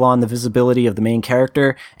toggle on the visibility of the main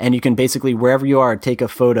character, and you can basically, wherever you are, take a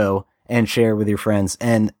photo and share with your friends.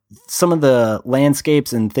 And some of the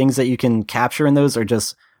landscapes and things that you can capture in those are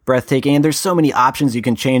just breathtaking. And there's so many options you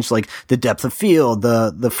can change, like the depth of field,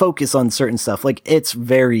 the focus on certain stuff. Like, it's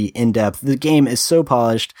very in-depth. The game is so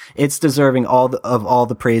polished. It's deserving of all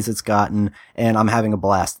the praise it's gotten, and I'm having a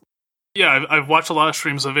blast. Yeah, I've watched a lot of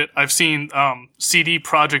streams of it. I've seen CD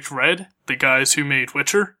Projekt Red, the guys who made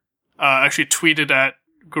Witcher, actually tweeted at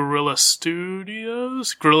Guerrilla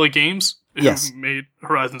Games, who made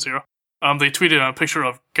Horizon Zero. They tweeted a picture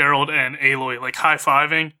of Geralt and Aloy like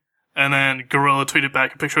high-fiving, and then Guerrilla tweeted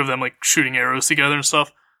back a picture of them like shooting arrows together and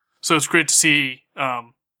stuff. So it's great to see, I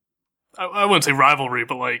wouldn't say rivalry,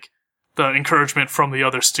 but like the encouragement from the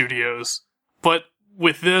other studios. But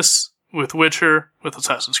with this, with Witcher, with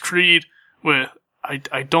Assassin's Creed,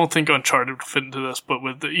 I don't think Uncharted would fit into this, but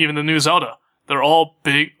with even the new Zelda, they're all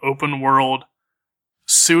big open world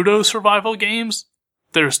pseudo-survival games.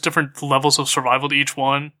 There's different levels of survival to each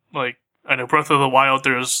one. Like, I know Breath of the Wild,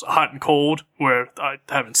 there's hot and cold, where I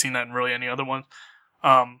haven't seen that in really any other one.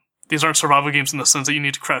 These aren't survival games in the sense that you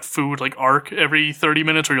need to craft food like Ark every 30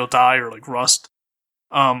 minutes or you'll die, or like Rust.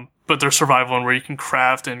 But they're survival and where you can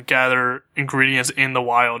craft and gather ingredients in the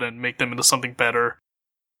wild and make them into something better.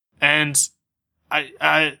 And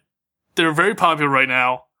they're very popular right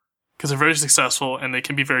now because they're very successful and they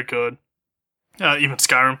can be very good. Even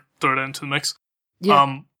Skyrim, throw that into the mix.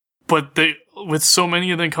 Yeah. But with so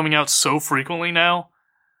many of them coming out so frequently now,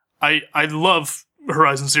 I love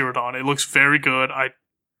Horizon Zero Dawn. It looks very good.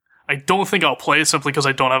 I don't think I'll play it simply because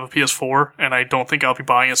I don't have a PS4, and I don't think I'll be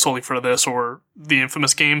buying it solely for this or the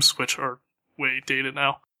Infamous games, which are way dated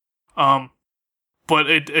now. But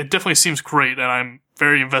it definitely seems great, and I'm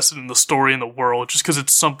very invested in the story and the world just because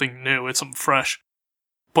it's something new, it's something fresh.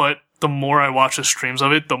 But the more I watch the streams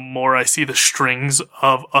of it, the more I see the strings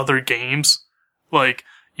of other games. Like,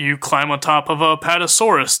 you climb on top of a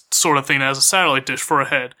Patasaurus sort of thing that has a satellite dish for a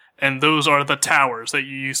head, and those are the towers that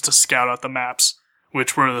you use to scout out the maps,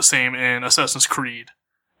 which were the same in Assassin's Creed,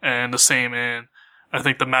 and the same in, I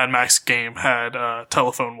think the Mad Max game had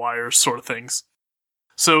telephone wires sort of things.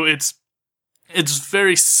 So it's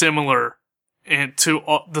very similar to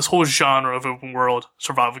this whole genre of open world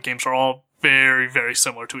survival games are all very, very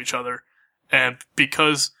similar to each other. And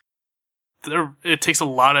because it takes a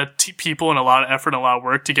lot of people and a lot of effort and a lot of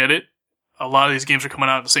work to get it, a lot of these games are coming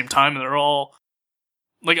out at the same time, and they're all,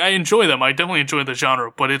 like, I enjoy them. I definitely enjoy the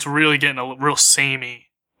genre, but it's really getting a real samey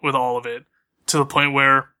with all of it, to the point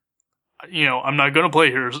where, you know, I'm not going to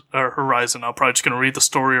play Horizon. I'm probably just going to read the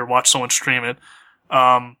story or watch someone stream it.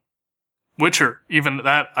 Witcher, even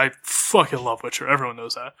that, I fucking love Witcher. Everyone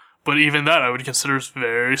knows that. But even that I would consider is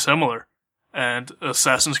very similar. And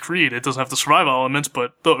Assassin's Creed, it doesn't have the survival elements,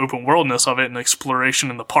 but the open worldness of it and the exploration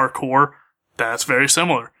and the parkour, that's very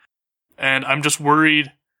similar. And I'm just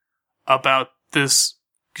worried about this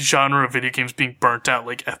genre of video games being burnt out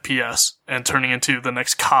like FPS and turning into the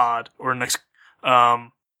next COD or next,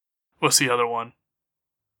 what's the other one?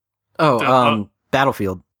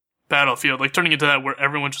 Battlefield. Battlefield, like turning into that where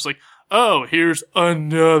everyone's just like, oh, here's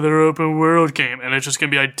another open world game, and it's just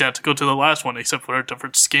gonna be identical to the last one except for a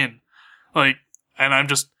different skin. Like, and I'm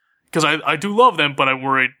just, because I do love them, but I'm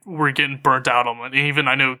worried we're getting burnt out on them. And even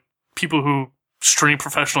I know people who stream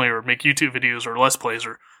professionally or make YouTube videos or Let's Plays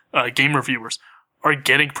or game reviewers are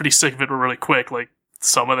getting pretty sick of it really quick. Like,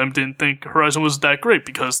 some of them didn't think Horizon was that great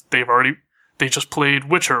because they just played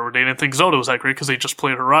Witcher, or they didn't think Zelda was that great because they just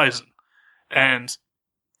played Horizon. And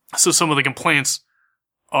so some of the complaints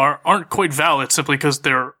aren't quite valid simply because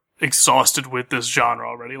they're exhausted with this genre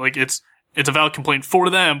already. Like, it's a valid complaint for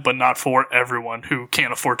them, but not for everyone who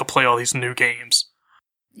can't afford to play all these new games.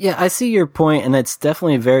 Yeah, I see your point, and it's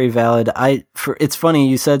definitely very valid. It's funny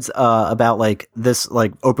you said about like this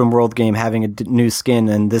like open world game having a new skin,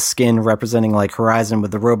 and this skin representing like Horizon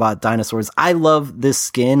with the robot dinosaurs. I love this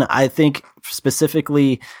skin. I think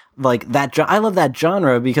specifically like that. I love that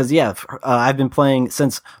genre because I've been playing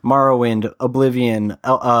since Morrowind, Oblivion,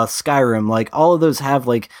 Skyrim. Like all of those have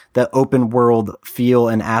like the open world feel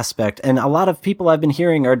and aspect, and a lot of people I've been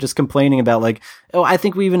hearing are just complaining about like, oh, I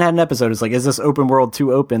think we even had an episode. It's like, is this open world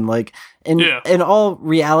too open? Like, in all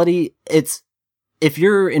reality, it's, if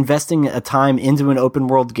you're investing a time into an open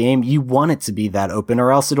world game, you want it to be that open,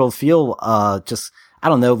 or else it'll feel, I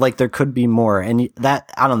don't know, like there could be more. And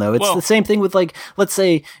that, I don't know. It's the same thing with like, let's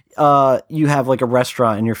say, you have like a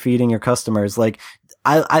restaurant and you're feeding your customers. Like,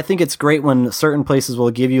 I think it's great when certain places will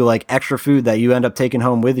give you like extra food that you end up taking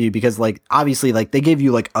home with you, because like obviously like they give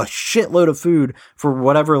you like a shitload of food for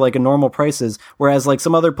whatever like a normal price is, whereas like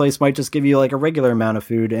some other place might just give you like a regular amount of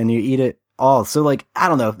food and you eat it all. So like, I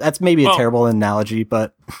don't know, that's maybe a terrible analogy,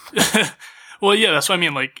 but well, yeah, that's what I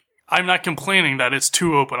mean. Like, I'm not complaining that it's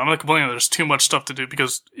too open. I'm not complaining that there's too much stuff to do,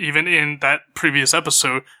 because even in that previous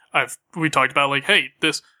episode, we talked about like, hey,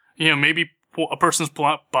 this, maybe a person's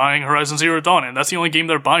buying Horizon Zero Dawn, and that's the only game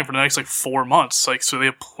they're buying for the next like 4 months. Like, so they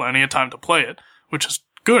have plenty of time to play it, which is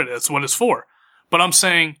good. That's what it's for. But I'm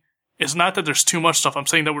saying it's not that there's too much stuff. I'm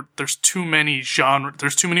saying that there's too many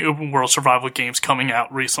there's too many open world survival games coming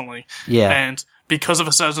out recently. Yeah. And because of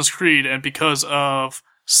Assassin's Creed and because of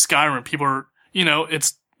Skyrim, people are,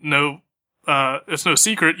 it's no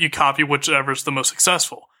secret you copy whichever's the most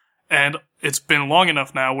successful. And it's been long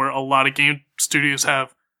enough now where a lot of game studios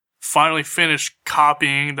have finally finished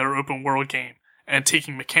copying their open world game and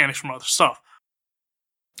taking mechanics from other stuff.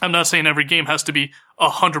 I'm not saying every game has to be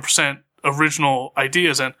 100% original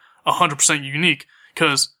ideas and 100% unique,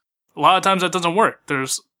 because a lot of times that doesn't work.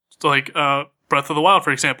 There's like Breath of the Wild,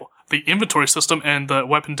 for example. The inventory system and the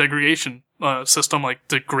weapon degradation system, like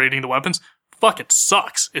degrading the weapons, fucking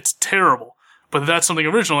sucks. It's terrible. But that's something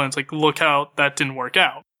original, and it's like, look how that didn't work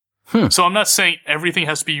out. So I'm not saying everything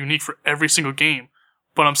has to be unique for every single game,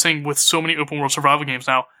 but I'm saying with so many open world survival games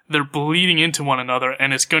now, they're bleeding into one another,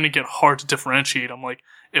 and it's going to get hard to differentiate. I'm like,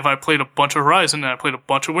 if I played a bunch of Horizon, and I played a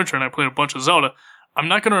bunch of Witcher, and I played a bunch of Zelda, I'm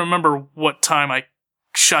not going to remember what time I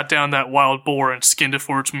shot down that wild boar and skinned it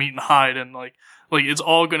for its meat and hide, and like it's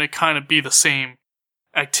all going to kind of be the same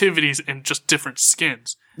activities in just different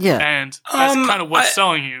skins. Yeah. And that's kind of what's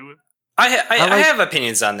selling you. I have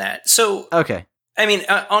opinions on that. So, okay. I mean,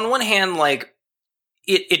 on one hand, like,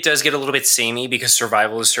 it does get a little bit samey because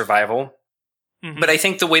survival is survival. Mm-hmm. But I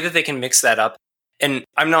think the way that they can mix that up, and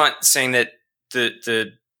I'm not saying that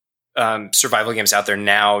the survival games out there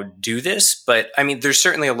now do this, but I mean, there's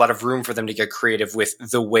certainly a lot of room for them to get creative with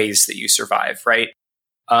the ways that you survive, right?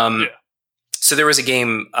 So there was a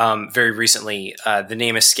game very recently, the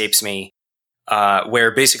name escapes me,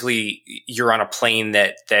 where basically you're on a plane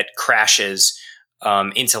that crashes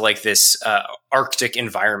into like this Arctic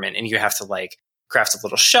environment, and you have to like craft a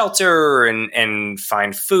little shelter and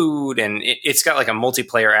find food, and it's got like a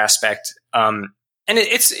multiplayer aspect, and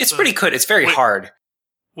it's pretty good. It's very hard.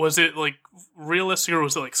 Was it like realistic, or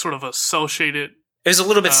was it like sort of a cell shaded? It was a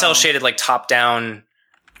little bit cell shaded, like top down.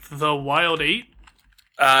 The Wild 8?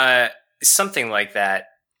 Something like that.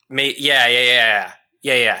 Yeah.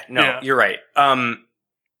 No, you're right.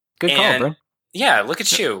 Good call, bro. Yeah, look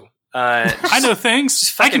at you. I know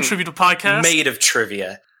things. I contribute to podcasts. Made of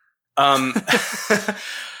trivia. So,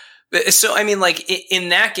 I mean, like, in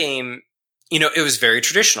that game, it was very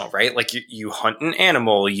traditional, right? Like, you hunt an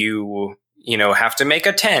animal, you have to make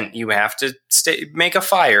a tent, you have to make a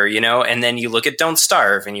fire, and then you look at Don't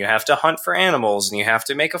Starve, and you have to hunt for animals, and you have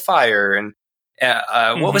to make a fire. And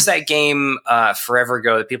what was that game forever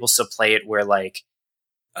ago that people still play it, where, like,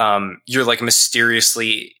 you're, like,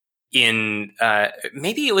 mysteriously in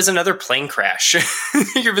maybe it was another plane crash.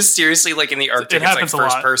 You're mysteriously like in the Arctic. It's like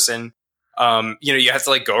first person. You have to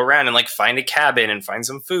like go around and like find a cabin and find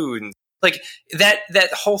some food, and like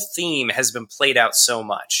that whole theme has been played out so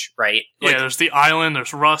much, right? Like, there's the island,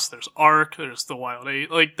 there's Rust, there's Ark, there's the Wild 8,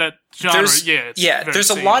 like that genre. There's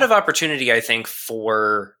a lot of opportunity, I think,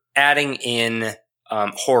 for adding in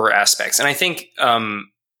horror aspects, and I think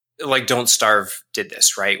like Don't Starve did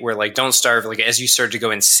this, right? Where like Don't Starve, like as you started to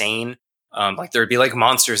go insane, like there would be like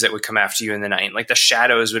monsters that would come after you in the night, like the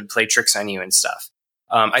shadows would play tricks on you and stuff.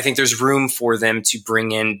 I think there's room for them to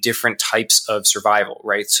bring in different types of survival,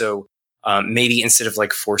 right? So maybe instead of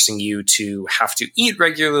like forcing you to have to eat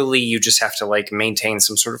regularly, you just have to like maintain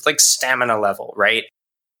some sort of like stamina level, right?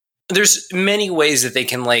 There's many ways that they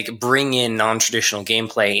can like bring in non-traditional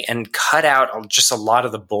gameplay and cut out just a lot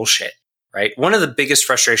of the bullshit. Right. One of the biggest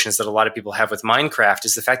frustrations that a lot of people have with Minecraft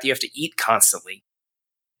is the fact that you have to eat constantly.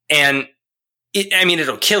 And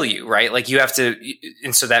it'll kill you, right? Like you have to,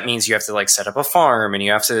 and so that means you have to like set up a farm, and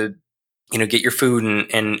you have to, get your food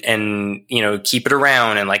and keep it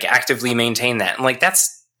around and like actively maintain that. And like,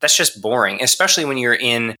 that's just boring, especially when you're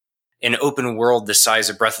in an open world the size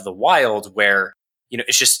of Breath of the Wild, where,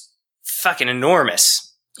 it's just fucking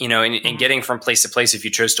enormous, and getting from place to place, if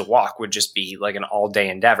you chose to walk, would just be like an all day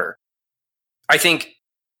endeavor. I think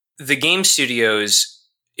the game studios,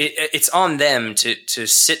 it's on them to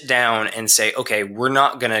sit down and say, okay, we're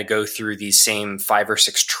not going to go through these same 5 or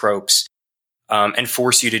 6 tropes and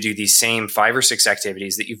force you to do these same 5 or 6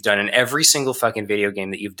 activities that you've done in every single fucking video game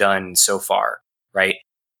that you've done so far, right?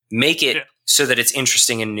 Make it so that it's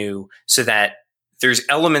interesting and new, so that there's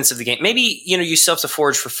elements of the game. Maybe, you still have to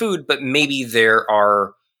forage for food, but maybe there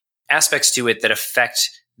are aspects to it that affect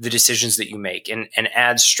the decisions that you make and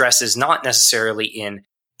add stresses, not necessarily in,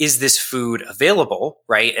 is this food available,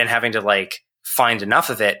 right? And having to like find enough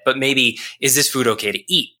of it, but maybe, is this food okay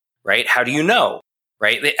to eat, right? How do you know,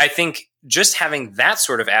 right? I think just having that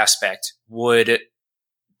sort of aspect would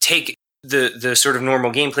take the sort of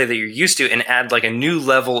normal gameplay that you're used to and add like a new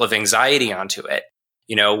level of anxiety onto it,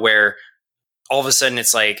 where all of a sudden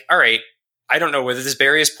it's like, all right, I don't know whether this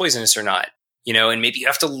berry is poisonous or not, and maybe you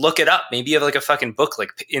have to look it up. Maybe you have like a fucking book,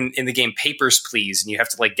 like in the game Papers, Please, and you have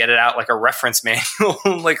to like get it out like a reference manual,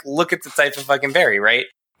 like look at the type of fucking berry, right?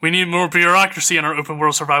 We need more bureaucracy in our open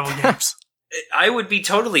world survival games. I would be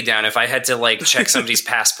totally down if I had to like check somebody's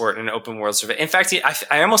passport in an open world survival. In fact,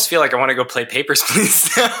 I almost feel like I want to go play Papers, Please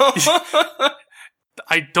now.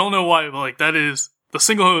 I don't know why, but like that is the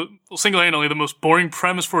single-handedly the most boring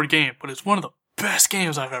premise for a game, but it's one of the best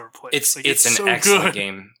games I've ever played. It's an so excellent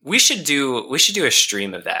game. We should do a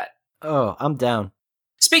stream of that. Oh, I'm down.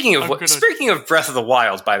 Speaking of Breath of the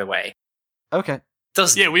Wild, by the way. Okay.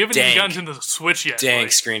 We haven't even gotten to the Switch yet.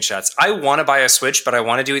 Screenshots. I want to buy a Switch, but I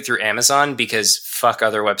want to do it through Amazon because fuck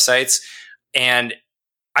other websites. And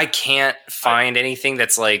I can't find anything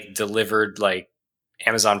that's like delivered like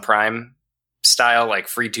Amazon Prime style, like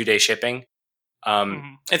free 2-day shipping.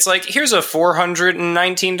 It's like, here's a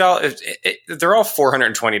 $419. They're all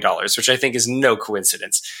 $420, which I think is no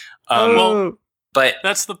coincidence. But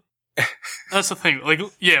that's the thing. Like,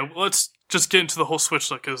 let's just get into the whole Switch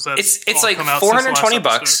look, because it's like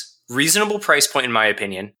 $420, reasonable price point in my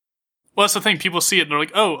opinion. Well, that's the thing. People see it and they're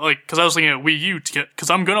like, oh, like, because I was looking at Wii U because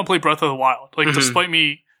I'm gonna play Breath of the Wild. Like, despite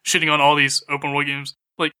me shitting on all these open world games,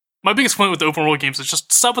 like, my biggest point with the open world games is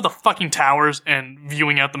just stop with the fucking towers and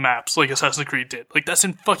viewing out the maps like Assassin's Creed did. Like, that's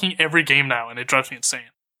in fucking every game now, and it drives me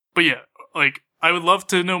insane. But yeah, like, I would love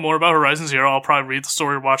to know more about Horizon Zero. I'll probably read the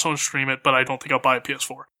story, watch someone stream it, but I don't think I'll buy a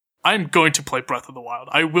PS4. I'm going to play Breath of the Wild.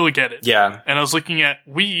 I will get it. Yeah. And I was looking at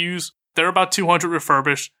Wii U's. They're about 200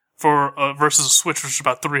 refurbished for versus a Switch, which is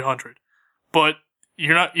about 300. But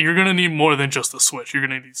you're going to need more than just the Switch. You're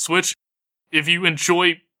going to need Switch. If you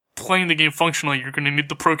enjoy playing the game functionally, you're going to need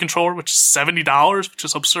the Pro Controller, which is $70, which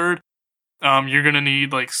is absurd. You're going to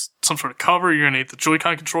need like some sort of cover. You're going to need the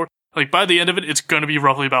Joy-Con controller. Like, by the end of it, it's going to be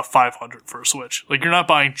roughly about $500 for a Switch. Like, you're not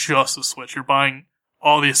buying just the Switch. You're buying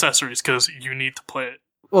all the accessories because you need to play it.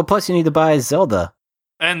 Well, plus you need to buy Zelda.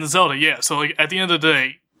 And the Zelda, yeah. So, like, at the end of the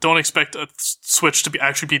day, don't expect a Switch to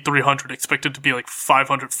actually be $300. Expect it to be like $500,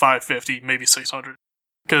 $550, maybe $600.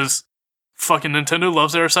 Because fucking Nintendo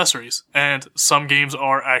loves their accessories, and some games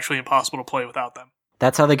are actually impossible to play without them.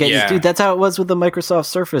 That's how they get you. Dude, that's how it was with the Microsoft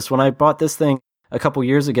Surface. When I bought this thing a couple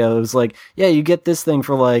years ago, it was like, yeah, you get this thing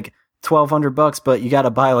for like $1,200, but you got to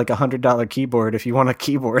buy like $100 keyboard if you want a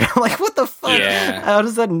keyboard. I'm like, what the fuck? Yeah. How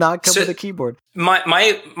does that not come with a keyboard?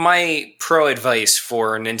 My pro advice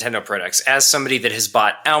for Nintendo products, as somebody that has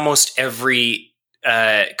bought almost every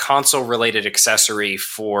console related accessory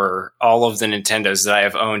for all of the Nintendos that I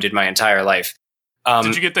have owned in my entire life.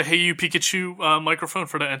 Did you get the Hey You Pikachu microphone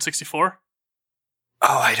for the N64?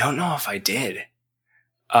 Oh, I don't know if I did.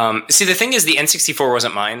 See, the thing is, the N64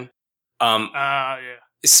 wasn't mine. Yeah.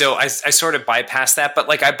 So I sort of bypassed that, but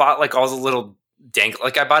like I bought like all the little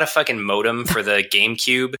like I bought a fucking modem for the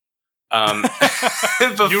GameCube.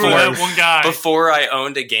 You were that one guy before I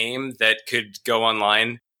owned a game that could go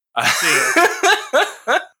online.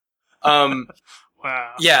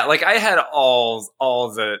 Wow. Yeah, like I had all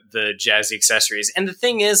the jazzy accessories, and the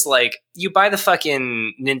thing is, like, you buy the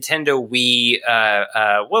fucking Nintendo Wii.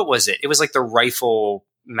 What was it? It was like the rifle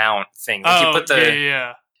mount thing. Like you put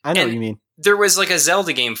yeah. I know what you mean. There was like a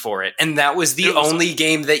Zelda game for it, and that was the only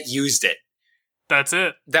game that used it. That's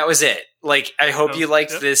it. That was it. Like, I hope you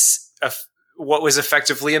liked this, what was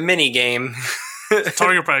effectively a mini game.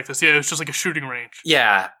 Target practice. Yeah, it was just like a shooting range.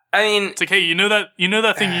 Yeah. I mean, it's like, hey, you know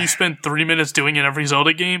that thing you spend 3 minutes doing in every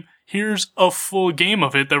Zelda game? Here's a full game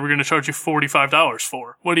of it that we're going to charge you $45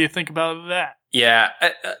 for. What do you think about that? Yeah,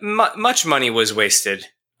 much money was wasted.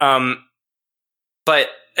 But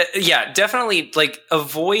yeah, definitely, like,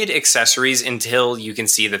 avoid accessories until you can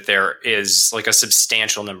see that there is like a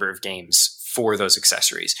substantial number of games for those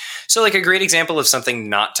accessories. So, like, a great example of something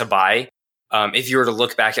not to buy, if you were to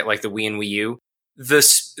look back at like the Wii and Wii U,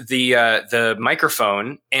 the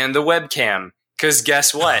microphone and the webcam. Because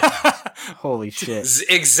guess what? Holy shit!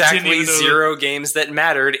 Exactly 0 games that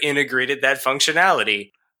mattered integrated that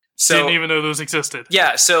functionality. So, didn't even know those existed.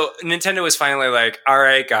 Yeah, so Nintendo was finally like, all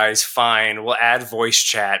right, guys, fine, we'll add voice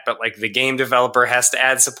chat, but like the game developer has to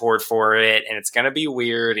add support for it, and it's going to be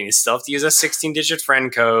weird, and you still have to use a 16-digit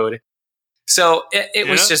friend code. So it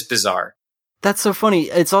was just bizarre. That's so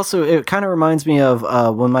funny. It kind of reminds me of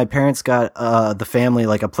when my parents got the family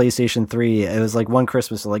like a PlayStation 3. It was like one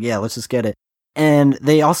Christmas, they're like, yeah, let's just get it. And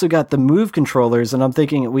they also got the Move controllers, and I'm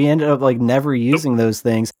thinking we ended up like never using those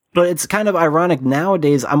things. But it's kind of ironic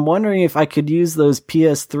nowadays. I'm wondering if I could use those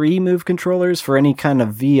PS3 Move controllers for any kind of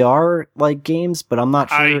VR like games, but I'm not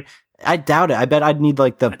sure. I doubt it. I bet I'd need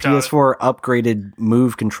like the PS4 upgraded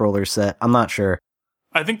Move controller set. I'm not sure.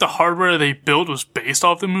 I think the hardware they built was based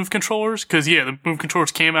off the Move controllers, because the Move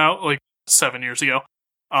controllers came out like 7 years ago.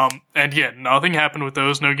 And nothing happened with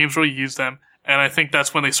those. No games really used them. And I think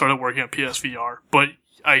that's when they started working on PSVR. But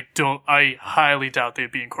I highly doubt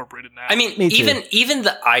they'd be incorporated now. I mean, even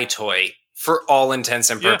the iToy, for all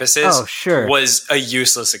intents and purposes, was a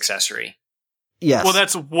useless accessory. Yes. Well,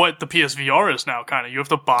 that's what the PSVR is now, kind of. You have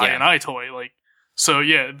to buy an iToy. So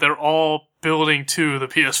they're all building to the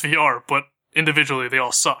PSVR, but individually they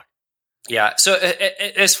all suck. Yeah. So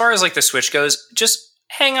as far as like the Switch goes, just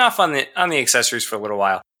hang off on the accessories for a little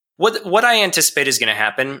while. What I anticipate is going to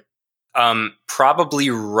happen, probably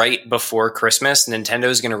right before Christmas, Nintendo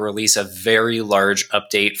is going to release a very large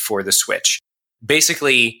update for the Switch.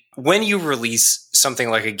 Basically, when you release something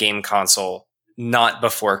like a game console, not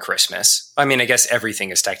before Christmas. I mean, I guess everything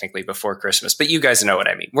is technically before Christmas, but you guys know what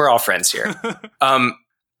I mean. We're all friends here.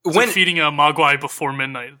 It's like feeding a Mogwai before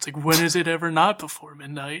midnight. It's like, when is it ever not before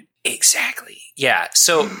midnight? Exactly. Yeah.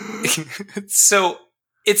 So,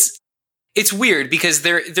 it's weird because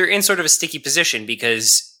they're in sort of a sticky position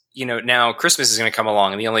because, now Christmas is going to come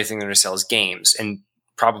along and the only thing they're going to sell is games and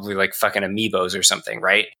probably like fucking amiibos or something,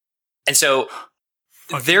 right? And so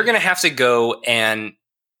they're going to have to go and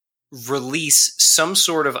release some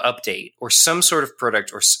sort of update or some sort of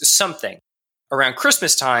product or something around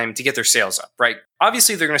Christmas time to get their sales up, right?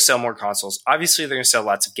 Obviously, they're going to sell more consoles. Obviously, they're going to sell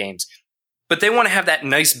lots of games. But they want to have that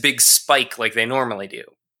nice big spike like they normally do,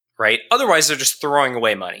 right? Otherwise, they're just throwing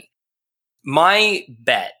away money. My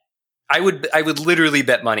bet, I would literally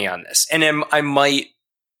bet money on this, and I might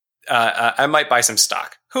buy some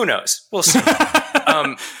stock. Who knows? We'll see.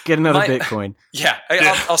 Get another Bitcoin. Yeah,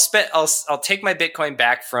 I'll take my Bitcoin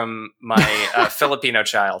back from my Filipino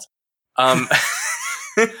child. I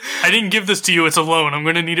didn't give this to you. It's a loan. I'm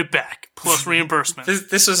going to need it back plus reimbursement.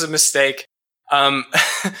 This was a mistake. But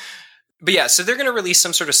yeah, so they're going to release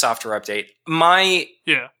some sort of software update. My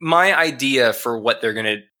idea for what they're going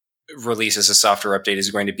to release as a software update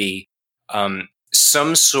is going to be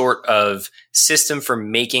some sort of system for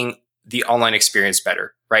making the online experience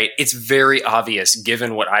better, right? It's very obvious,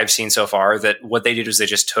 given what I've seen so far, that what they did was they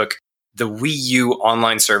just took the Wii U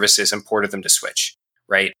online services and ported them to Switch,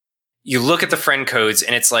 right? You look at the friend codes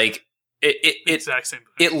and it's like, exact same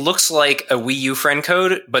thing. It looks like a Wii U friend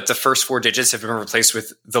code, but the first 4 digits have been replaced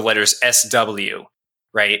with the letters SW,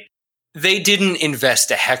 right? They didn't invest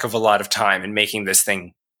a heck of a lot of time in making this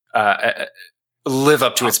thing live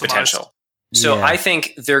up to its potential. So I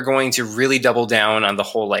think they're going to really double down on the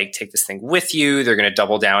whole, like, take this thing with you. They're going to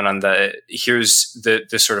double down on here's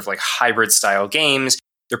the sort of like hybrid style games.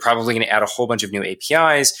 They're probably going to add a whole bunch of new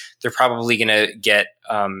APIs. They're probably going to get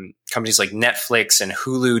companies like Netflix and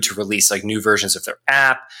Hulu to release like new versions of their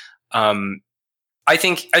app. I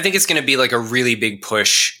think it's going to be like a really big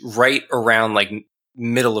push right around like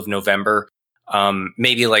middle of November,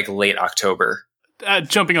 maybe like late October.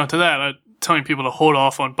 Jumping onto that, telling people to hold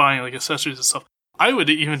off on buying like accessories and stuff. I would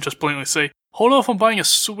even just blatantly say, hold off on buying a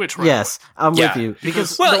Switch right Yes, away. I'm with you.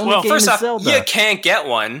 Because first off, Zelda. You can't get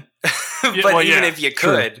one. But even if you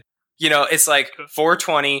could, it's like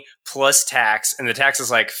 $420 plus tax, and the tax is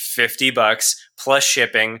like $50 plus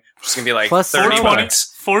shipping, which is gonna be like plus $30.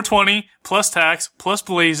 $420 plus tax plus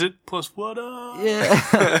Blaze It plus what up?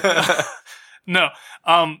 Yeah. No,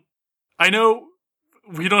 I know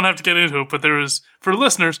we don't have to get into it, but for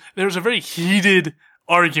listeners, there was a very heated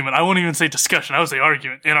argument. I won't even say discussion. I would say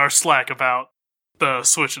argument in our Slack about the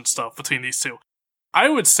Switch and stuff between these two. I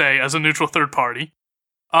would say, as a neutral third party,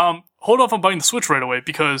 hold off on buying the Switch right away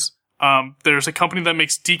because there's a company that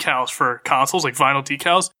makes decals for consoles, like vinyl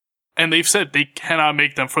decals, and they've said they cannot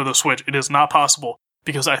make them for the Switch. It is not possible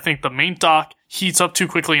because I think the main dock heats up too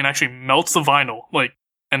quickly and actually melts the vinyl,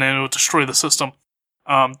 and then it will destroy the system.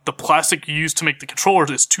 The plastic used to make the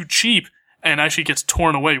controllers is too cheap and actually gets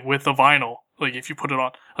torn away with the vinyl. Like, if you put it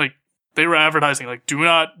on, like, they were advertising, like, do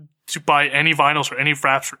not buy any vinyls or any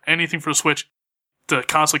wraps or anything for the Switch. The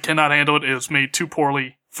console cannot handle it. It was made too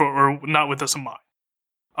poorly or not with this in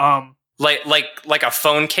mind. Like a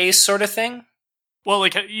phone case sort of thing? Well,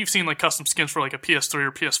 like you've seen like custom skins for like a PS3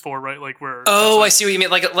 or PS4, right? Like where I see what you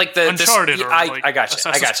mean. Like the Uncharted or like I got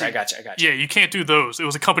you. Yeah, you can't do those. It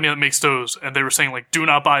was a company that makes those, and they were saying like, do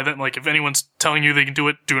not buy them. Like if anyone's telling you they can do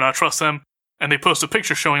it, do not trust them. And they post a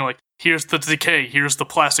picture showing like, here's the decay, here's the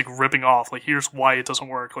plastic ripping off, like here's why it doesn't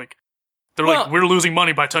work. Like they're like, we're losing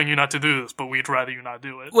money by telling you not to do this, but we'd rather you not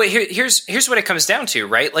do it. Well, here's what it comes down to,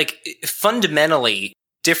 right? Like fundamentally,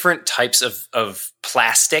 different types of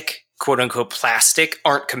plastic, quote unquote plastic,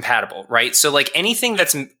 aren't compatible, right? So like anything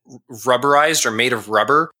that's rubberized or made of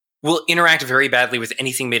rubber will interact very badly with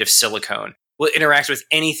anything made of silicone, will interact with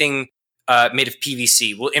anything made of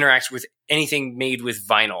PVC, will interact with anything made with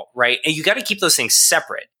vinyl, right? And you got to keep those things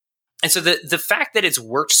separate. And so the fact that it's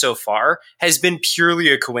worked so far has been purely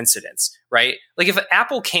a coincidence, right? Like if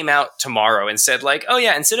Apple came out tomorrow and said like, oh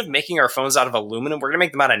yeah, instead of making our phones out of aluminum, we're going to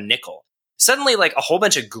make them out of nickel. Suddenly, like a whole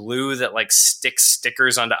bunch of glue that like sticks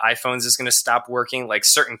stickers onto iPhones is going to stop working. Like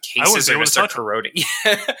certain cases are going to start corroding.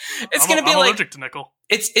 It's going to be I'm like allergic to nickel.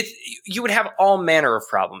 It's you would have all manner of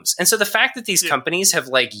problems. And so the fact that these companies have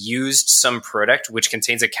like used some product which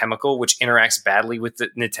contains a chemical which interacts badly with the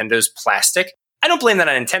Nintendo's plastic, I don't blame that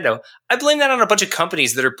on Nintendo. I blame that on a bunch of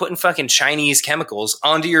companies that are putting fucking Chinese chemicals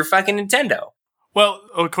onto your fucking Nintendo. Well,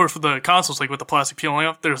 of course, with the consoles, like with the plastic peeling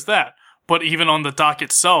off, there's that. But even on the dock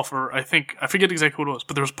itself, or I forget exactly what it was,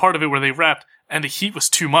 but there was part of it where they wrapped and the heat was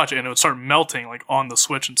too much and it would start melting like on the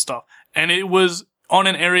Switch and stuff. And it was on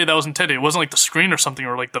an area that was intended. It wasn't like the screen or something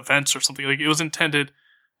or like the vents or something. Like it was intended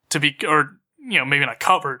to be, or, you know, maybe not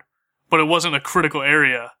covered, but it wasn't a critical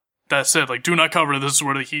area that said like, do not cover. This is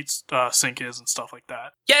where the heat sink is and stuff like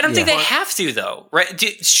that. Yeah, I don't think they have to though, right?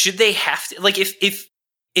 Should they have to? Like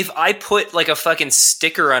if I put like a fucking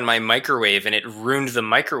sticker on my microwave and it ruined the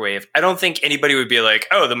microwave, I don't think anybody would be like,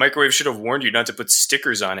 oh, the microwave should have warned you not to put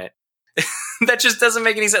stickers on it. That just doesn't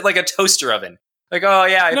make any sense. Like a toaster oven. Like, oh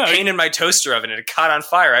yeah, I painted my toaster oven and it caught on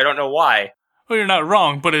fire. I don't know why. Well, you're not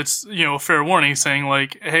wrong, but it's, you know, a fair warning saying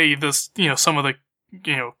like, hey, this, you know, some of the,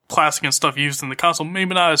 you know, plastic and stuff used in the console,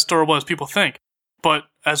 maybe not as durable as people think. But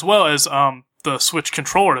as well as the Switch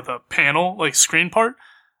controller, the panel, like screen part,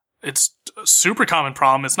 it's a super common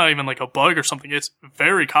problem. It's not even like a bug or something. It's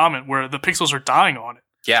very common where the pixels are dying on it.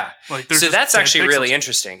 Yeah. Like so that's actually really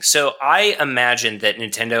interesting. So I imagine that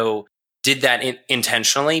Nintendo did that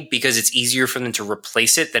intentionally because it's easier for them to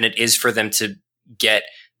replace it than it is for them to get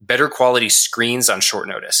better quality screens on short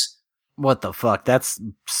notice. What the fuck? That's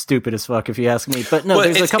stupid as fuck if you ask me. But no,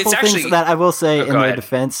 there's a couple things that I will say in their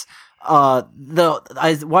defense. I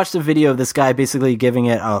watched a video of this guy basically giving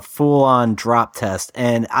it a full-on drop test,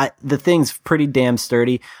 and the thing's pretty damn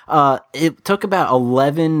sturdy. It took about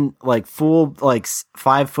 11 like full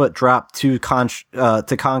 5-foot drop to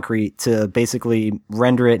concrete to basically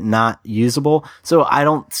render it not usable. So I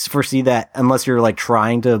don't foresee that unless you're like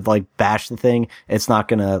trying to like bash the thing, it's not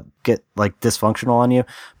gonna get like dysfunctional on you.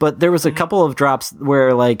 But there was a couple of drops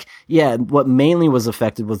where like, yeah, what mainly was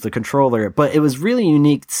affected was the controller, but it was really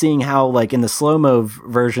unique seeing how like in the slow-mo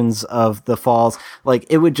versions of the falls, like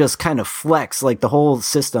it would just kind of flex like the whole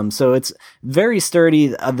system. So it's very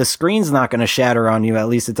sturdy. The screen's not going to shatter on you. At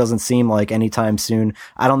least it doesn't seem like anytime soon.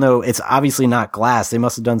 I don't know. It's obviously not glass. They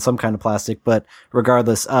must have done some kind of plastic, but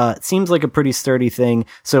regardless, it seems like a pretty sturdy thing.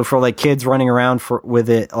 So for like kids running around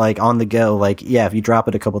with it like on the go, like, yeah, if you drop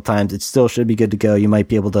it a couple times, it still should be good to go. You might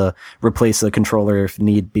be able to replace the controller if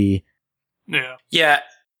need be. Yeah. Yeah.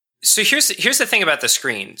 So here's the thing about the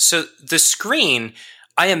screen. So the screen,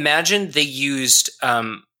 I imagine they used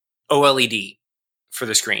OLED for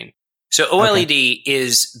the screen. So OLED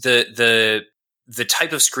is the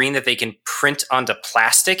type of screen that they can print onto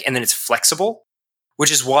plastic and then it's flexible,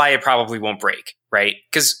 which is why it probably won't break, right?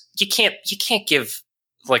 Because you can't give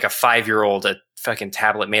like a 5-year-old a fucking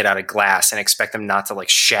tablet made out of glass and expect them not to like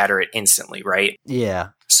shatter it instantly, right? Yeah.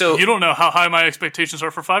 So you don't know how high my expectations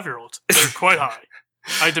are for 5-year-olds. They're quite high.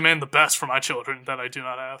 I demand the best for my children that I do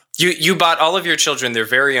not have. You bought all of your children their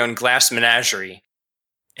very own glass menagerie.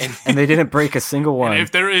 And they didn't break a single one. And if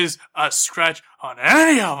there is a scratch on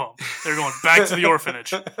any of them, they're going back to the orphanage.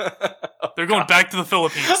 They're going back to the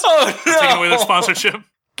Philippines. Oh, no. Taking away their sponsorship.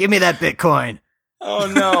 Give me that Bitcoin. Oh,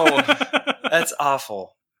 no. That's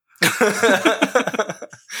awful.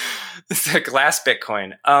 It's a glass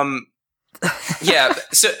Bitcoin. Yeah.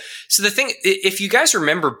 So the thing, if you guys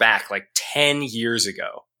remember back like 10 years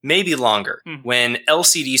ago, maybe longer, when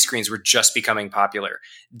LCD screens were just becoming popular,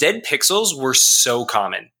 dead pixels were so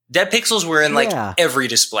common. Dead pixels were in like every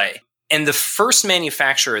display. And the first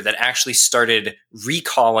manufacturer that actually started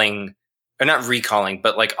not recalling,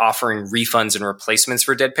 but like offering refunds and replacements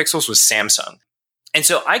for dead pixels was Samsung. And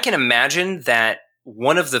so I can imagine that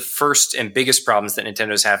one of the first and biggest problems that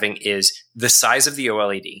Nintendo's having is the size of the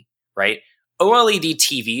OLED, right? OLED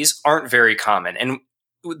TVs aren't very common. And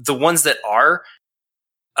the ones that are,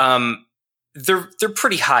 they're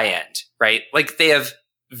pretty high end, right? Like they have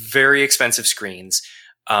very expensive screens.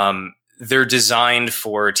 They're designed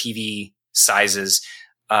for TV sizes.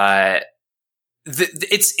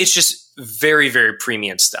 It's just very, very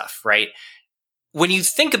premium stuff, right? When you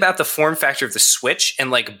think about the form factor of the Switch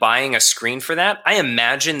and like buying a screen for that, I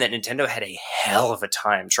imagine that Nintendo had a hell of a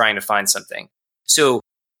time trying to find something. So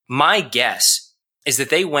my guess is that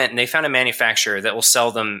they went and they found a manufacturer that will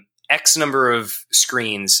sell them X number of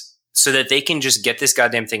screens so that they can just get this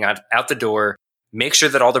goddamn thing out the door, make sure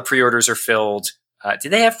that all the pre-orders are filled. Do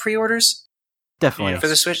they have pre-orders? Definitely. For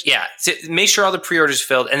the Switch? Yeah. So make sure all the pre-orders are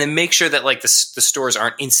filled and then make sure that like the stores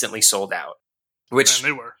aren't instantly sold out. Which and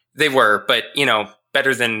they were. They were, but, you know,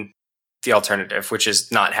 better than the alternative, which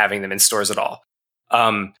is not having them in stores at all.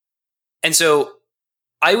 And so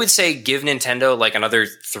I would say give Nintendo like another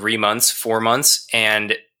 3 months, 4 months,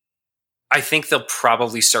 and I think they'll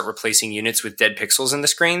probably start replacing units with dead pixels in the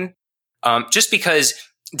screen. Just because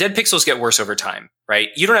dead pixels get worse over time, right?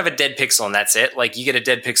 You don't have a dead pixel and that's it. Like you get a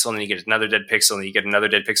dead pixel and then you get another dead pixel and then you get another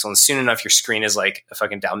dead pixel, and soon enough your screen is like a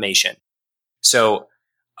fucking Dalmatian. So,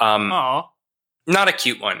 not a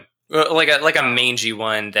cute one, like a mangy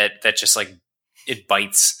one that just like it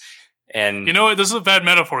bites. And you know what? This is a bad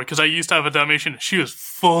metaphor because I used to have a Dalmatian. And she was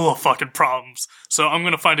full of fucking problems. So I'm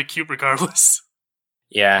gonna find it cute regardless.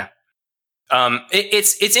 Yeah.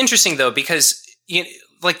 It's interesting though because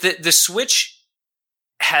like the Switch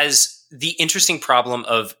has the interesting problem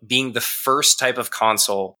of being the first type of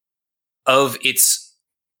console of its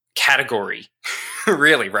category.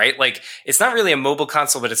 Really, right? Like it's not really a mobile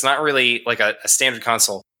console, but it's not really like a standard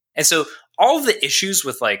console. And so all of the issues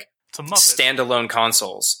with like standalone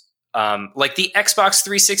consoles, like the Xbox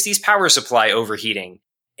 360's power supply overheating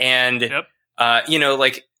and,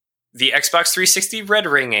 like the Xbox 360 red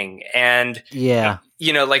ringing and,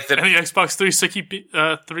 like the Xbox 360,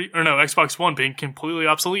 Xbox One being completely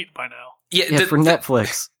obsolete by now. Yeah, for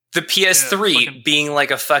Netflix. The PS3 being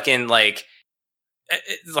like a fucking like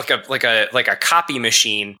a copy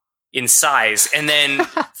machine in size, and then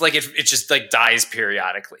like it just like dies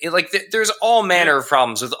periodically. There's all manner of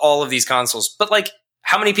problems with all of these consoles, but like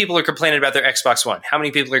how many people are complaining about their Xbox One? How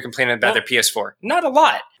many people are complaining about their PS4? Not a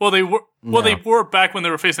lot. Well, they were back when they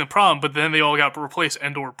were facing a problem, but then they all got replaced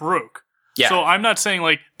and or broke. Yeah. So I'm not saying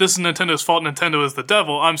like this is Nintendo's fault. Nintendo is the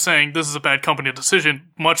devil. I'm saying this is a bad company decision,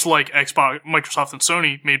 much like Xbox, Microsoft, and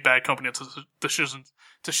Sony made bad company decisions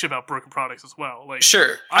to ship out broken products as well. Like,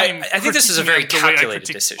 sure, I think this is a very calculated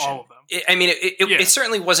decision. All of them. It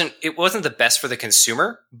certainly wasn't. It wasn't the best for the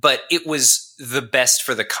consumer, but it was the best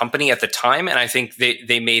for the company at the time. And I think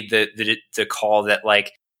they made the call that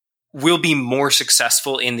like we'll be more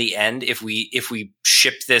successful in the end if we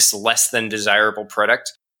ship this less than desirable product.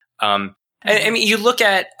 I mean, you look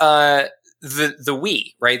at the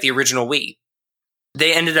Wii, right? The original Wii.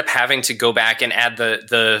 They ended up having to go back and add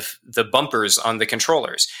the bumpers on the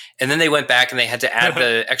controllers. And then they went back and they had to add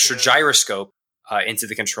the extra gyroscope into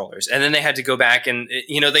the controllers. And then they had to go back and,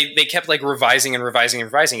 they kept like revising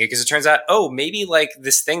it because it turns out, maybe like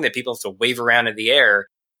this thing that people have to wave around in the air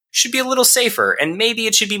should be a little safer and maybe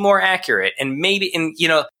it should be more accurate. And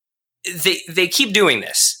they keep doing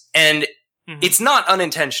this and it's not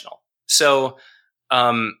unintentional. So,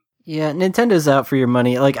 yeah, Nintendo's out for your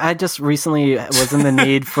money. Like, I just recently was in the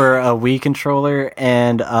need for a Wii controller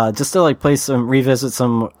and just to like revisit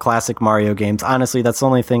some classic Mario games. Honestly, that's the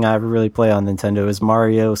only thing I ever really play on Nintendo is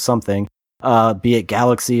Mario something, be it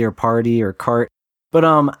Galaxy or Party or Kart. But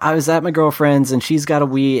I was at my girlfriend's and she's got a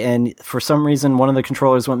Wii, and for some reason one of the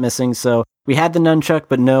controllers went missing. So we had the nunchuck,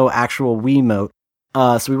 but no actual Wiimote.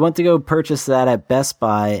 So we went to go purchase that at Best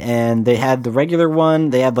Buy, and they had the regular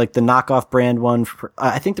one. They had like the knockoff brand one.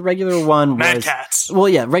 I think the regular one was Mad Catz. Well,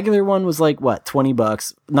 yeah, regular one was like what, $20.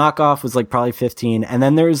 Knockoff was like probably 15. And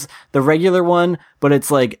then there's the regular one, but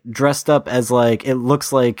it's like dressed up as like it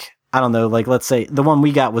looks like, I don't know, like let's say the one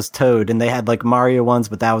we got was Toad, and they had like Mario ones,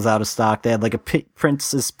 but that was out of stock. They had like a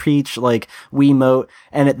Princess Peach like Wiimote,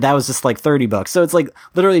 and that was just like $30. So it's like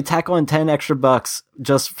literally tack on 10 extra bucks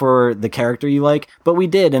just for the character you like. But we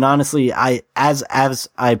did, and honestly, as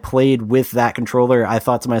I played with that controller, I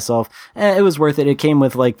thought to myself, it was worth it. It came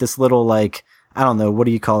with like this little like, I don't know, what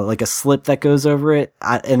do you call it? Like a slip that goes over it,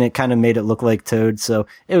 and it kind of made it look like Toad. So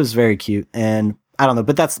it was very cute, and I don't know,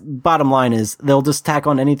 but that's bottom line is they'll just tack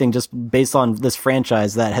on anything just based on this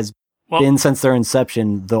franchise that has been since their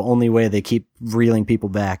inception the only way they keep reeling people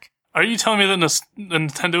back. Are you telling me that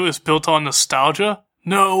Nintendo is built on nostalgia?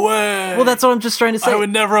 No way! Well, that's what I'm just trying to say. I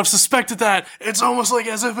would never have suspected that. It's almost like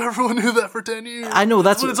as if everyone knew that for 10 years. I know,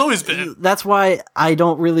 that's what it's always been. That's why I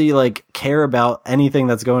don't really, like, care about anything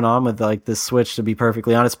that's going on with, like, this Switch, to be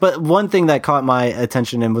perfectly honest. But one thing that caught my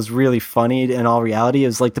attention and was really funny in all reality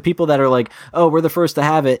is, like, the people that are like, oh, we're the first to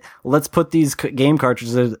have it, let's put these game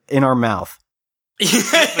cartridges in our mouth.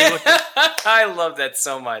 I love that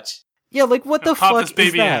so much. Yeah, like, what the fuck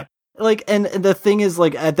is that? Like, and the thing is,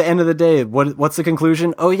 like, at the end of the day, what's the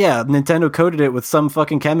conclusion? Oh yeah, Nintendo coated it with some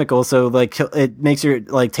fucking chemical, so, like, it makes your,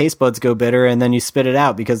 like, taste buds go bitter, and then you spit it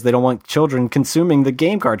out because they don't want children consuming the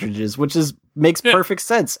game cartridges, which makes perfect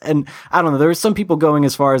sense. And I don't know, there were some people going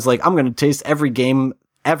as far as, like, I'm gonna taste every game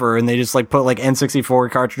ever, and they just, like, put, like, N64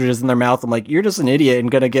 cartridges in their mouth. I'm like, you're just an idiot and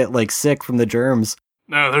gonna get, like, sick from the germs.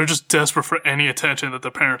 No, they're just desperate for any attention that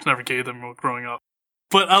their parents never gave them growing up.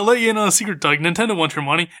 But I'll let you in on a secret, Doug. Nintendo wants your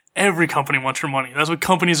money. Every company wants your money. That's what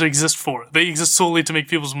companies exist for. They exist solely to make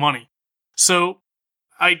people's money. So,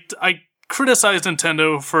 I criticized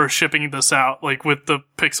Nintendo for shipping this out, like, with the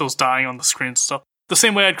pixels dying on the screen and stuff. The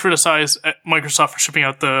same way I'd criticize Microsoft for shipping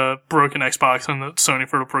out the broken Xbox and the Sony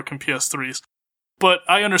for the broken PS3s. But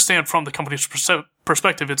I understand from the company's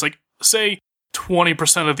perspective, it's like, say,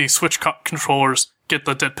 20% of these Switch controllers get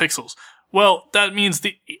the dead pixels. Well, that means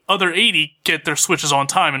the other 80 get their Switches on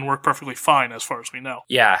time and work perfectly fine, as far as we know.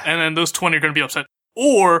 Yeah. And then those 20 are going to be upset.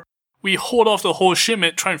 Or we hold off the whole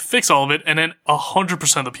shipment, try and fix all of it, and then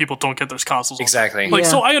 100% of the people don't get their consoles. Exactly. Like,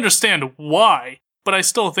 so I understand why, but I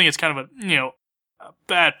still think it's kind of a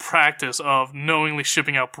bad practice of knowingly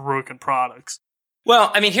shipping out broken products. Well,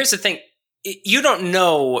 I mean, here's the thing. You don't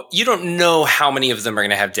know how many of them are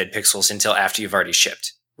going to have dead pixels until after you've already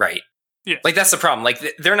shipped, right? Yeah. Like, that's the problem. Like,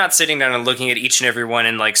 they're not sitting down and looking at each and every one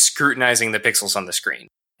and, like, scrutinizing the pixels on the screen.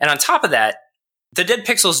 And on top of that, the dead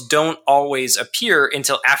pixels don't always appear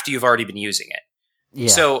until after you've already been using it. Yeah.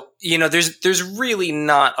 So, there's really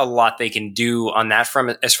not a lot they can do on that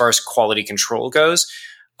front as far as quality control goes.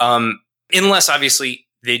 Unless, obviously,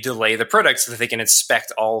 they delay the product so that they can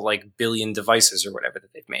inspect all, like, billion devices or whatever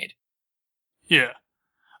that they've made. Yeah.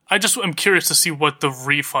 I'm curious to see what the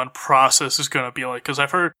refund process is going to be like, because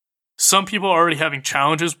I've heard some people are already having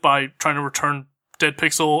challenges by trying to return dead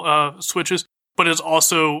pixel Switches, but it's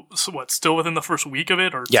also, still within the first week of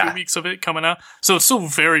it, or 2 weeks of it coming out. So it's still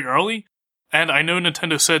very early. And I know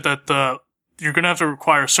Nintendo said that you're going to have to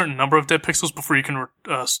require a certain number of dead pixels before you can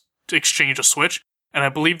exchange a Switch. And I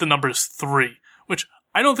believe the number is 3, which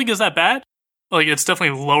I don't think is that bad. Like, it's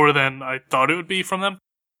definitely lower than I thought it would be from them.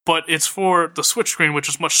 But it's for the Switch screen, which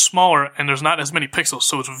is much smaller, and there's not as many pixels.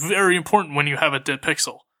 So it's very important when you have a dead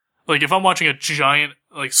pixel. Like, if I'm watching a giant,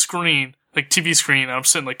 like, screen, like, TV screen, and I'm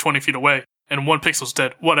sitting, like, 20 feet away, and one pixel's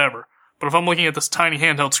dead, whatever. But if I'm looking at this tiny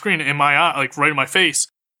handheld screen in my eye, like, right in my face,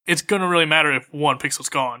 it's gonna really matter if one pixel's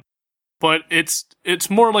gone. But it's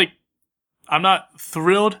more like, I'm not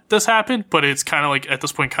thrilled this happened, but it's kind of like, at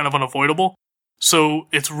this point, kind of unavoidable. So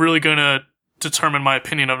it's really gonna determine my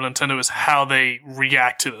opinion of Nintendo is how they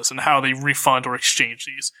react to this, and how they refund or exchange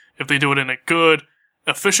these. If they do it in a good,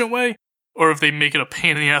 efficient way, or if they make it a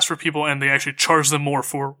pain in the ass for people and they actually charge them more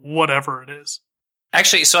for whatever it is.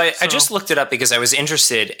 Actually, so I just looked it up because I was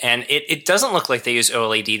interested, and it doesn't look like they use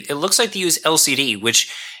OLED. It looks like they use LCD,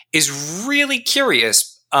 which is really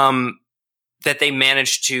curious that they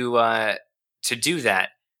managed to do that.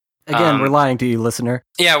 Again, we're lying to you, listener.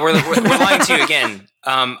 Yeah, we're lying to you again.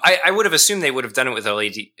 I would have assumed they would have done it with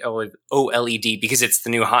OLED because it's the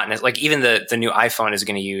new hotness. Like, even the new iPhone is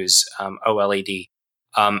going to use OLED.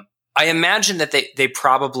 I imagine that they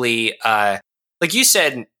probably, like you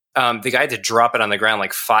said, the guy had to drop it on the ground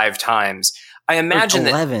like 5 times. I imagine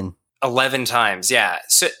like 11. That 11 times, yeah.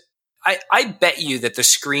 So I bet you that the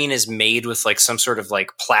screen is made with like some sort of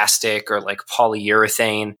like plastic or like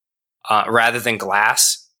polyurethane rather than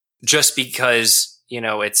glass, just because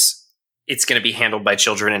it's going to be handled by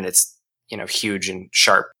children and it's huge and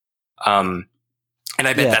sharp. And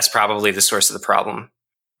I bet that's probably the source of the problem.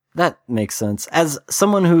 That makes sense. As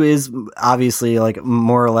someone who is obviously like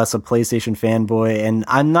more or less a PlayStation fanboy, and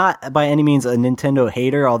I'm not by any means a Nintendo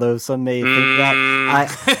hater, although some may think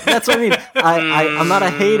that. That's what I mean. I'm not a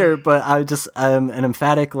hater, but I'm an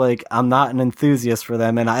emphatic, like, I'm not an enthusiast for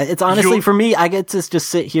them. And it's honestly, for me, I get to just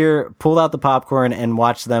sit here, pull out the popcorn and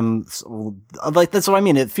watch them. Like, that's what I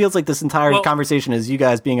mean. It feels like this entire conversation is you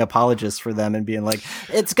guys being apologists for them and being like,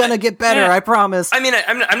 it's gonna get better, I promise. I mean,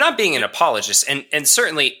 I'm not being an apologist, and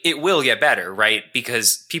certainly it will get better, right?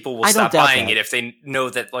 Because people will stop buying it if they know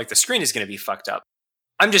that like the screen is going to be fucked up.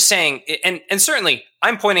 I'm just saying, and certainly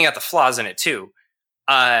I'm pointing out the flaws in it too.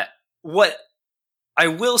 What I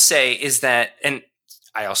will say is that, and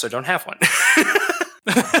I also don't have one.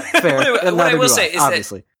 Fair. What I will say is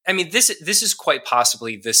obviously. that, I mean, this is quite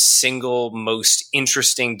possibly the single most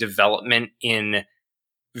interesting development in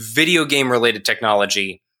video game related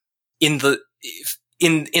technology in the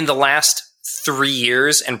last 3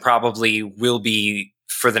 years, and probably will be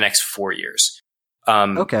for the next 4 years.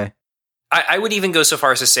 Okay. I would even go so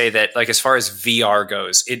far as to say that, like, as far as VR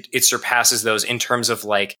goes, it surpasses those in terms of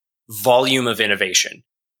like volume of innovation.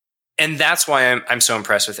 And that's why I'm so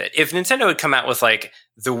impressed with it. If Nintendo had come out with like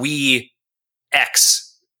the Wii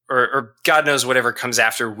X or God knows whatever comes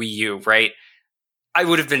after Wii U, right? I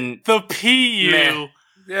would have been the PU. Meh.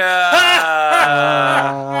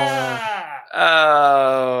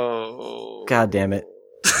 Oh. God damn it.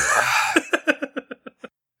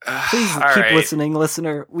 Please keep listening,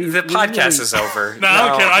 listener. The podcast is over. No, I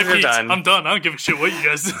don't care. We're done. I'm done. I don't give a shit what you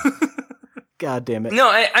guys do. God damn it. No,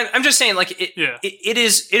 I'm just saying, like, it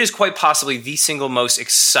is quite possibly the single most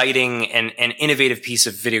exciting and innovative piece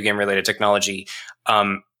of video game related technology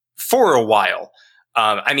for a while.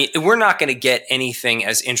 I mean, we're not going to get anything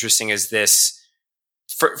as interesting as this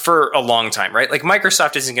for a long time, right? Like,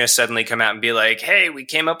 Microsoft isn't going to suddenly come out and be like, hey, we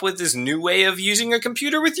came up with this new way of using a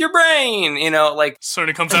computer with your brain, you know, like...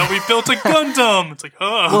 Sony comes out, we built a Gundam! It's like,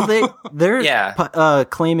 oh. Well, they're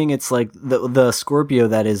claiming it's like the Scorpio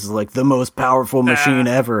that is like the most powerful machine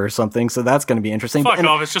ever or something, so that's going to be interesting. Fuck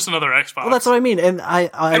off, it's just another Xbox. Well, that's what I mean, and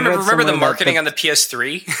I remember the marketing on the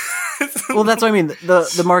PS3? Well, that's what I mean.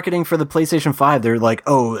 The marketing for the PlayStation 5, they're like,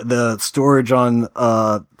 oh, the storage on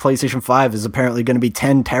PlayStation 5 is apparently going to be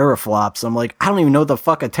 10 teraflops. I'm like, I don't even know what the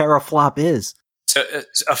fuck a teraflop is. So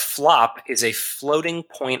a flop is a floating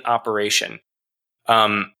point operation.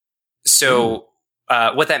 What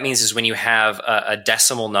that means is when you have a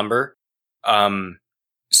decimal number,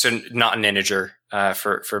 so not an integer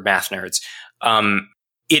for math nerds,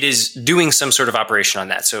 it is doing some sort of operation on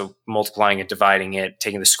that. So multiplying it, dividing it,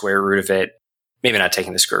 taking the square root of it, maybe not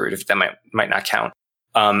taking the square root of it, that might not count.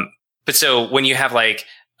 But so when you have like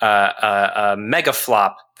a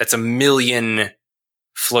megaflop, that's 1 million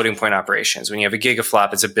floating point operations. When you have a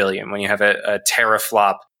gigaflop, it's 1 billion. When you have a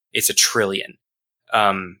teraflop, it's 1 trillion.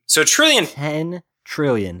 So 10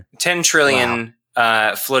 trillion. 10 trillion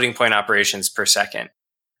floating point operations per second.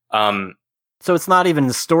 So it's not even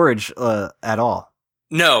storage at all.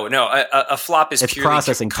 No. A flop is it's purely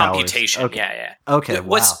processing computation. Okay. Yeah. Okay.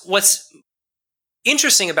 What's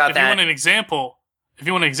interesting about that? If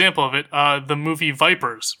you want an example of it, the movie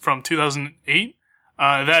Vipers from 2008,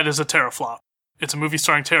 that is a teraflop. It's a movie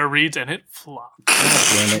starring Tara Reid, and it flopped. God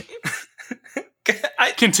damn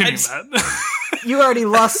it. Continue, Matt. You already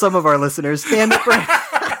lost some of our listeners. Damn it, Brent.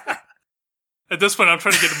 At this point, I'm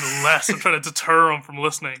trying to get them less. I'm trying to deter them from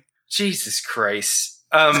listening. Jesus Christ.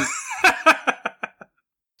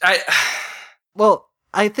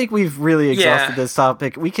 I think we've really exhausted this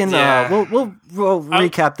topic. We can we'll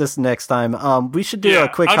recap this next time. We should do a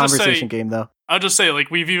quick conversation game though. I'll just say, like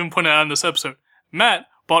we've even pointed out in this episode, Matt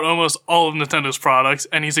bought almost all of Nintendo's products,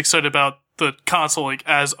 and he's excited about the console like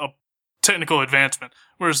as a technical advancement.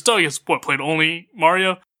 Whereas Doug has played only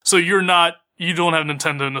Mario, so you don't have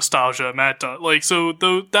Nintendo nostalgia. Matt does. Like so,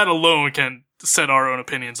 that alone can set our own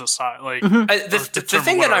opinions aside. Like the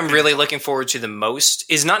thing that I'm really looking forward to the most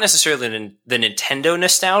is not necessarily the Nintendo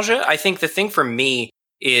nostalgia. I think the thing for me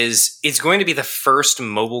is it's going to be the first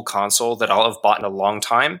mobile console that I'll have bought in a long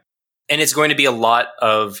time, and it's going to be a lot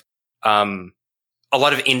of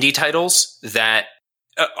indie titles that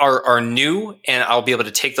are new, and I'll be able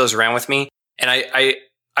to take those around with me. And I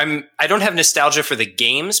don't have nostalgia for the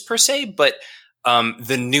games per se, but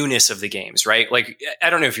the newness of the games, right? Like, I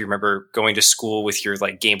don't know if you remember going to school with your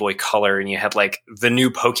like Game Boy Color and you had like the new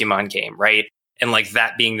Pokemon game, right? And like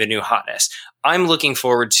that being the new hotness. I'm looking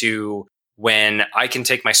forward to when I can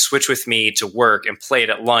take my Switch with me to work and play it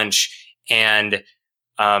at lunch and,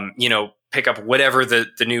 pick up whatever the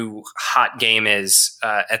new hot game is,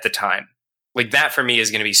 at the time. Like that for me is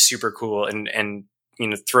going to be super cool and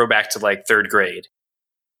throwback to like 3rd grade.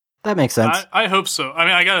 That makes sense. I hope so. I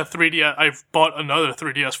mean, I got a 3DS. I've bought another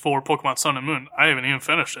 3DS for Pokemon Sun and Moon. I haven't even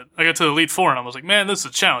finished it. I got to the Elite Four and I was like, man, this is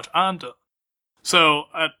a challenge. I'm done. So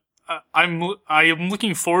I am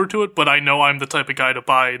looking forward to it, but I know I'm the type of guy to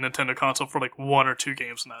buy a Nintendo console for like 1 or 2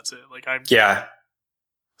 games and that's it.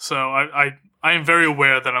 So I am very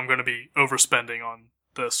aware that I'm going to be overspending on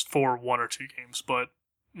this for 1 or 2 games, but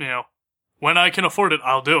when I can afford it,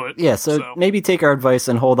 I'll do it. Yeah, so maybe take our advice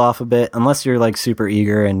and hold off a bit. Unless you're like super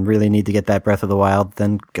eager and really need to get that Breath of the Wild,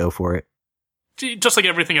 then go for it. just like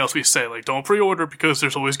everything else we say, like, don't pre-order because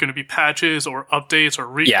there's always going to be patches or updates or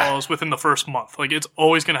recalls within the first month. Like, it's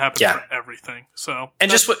always going to happen for everything. So, and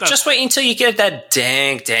just wait until you get that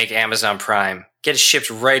dank Amazon Prime. Get it shipped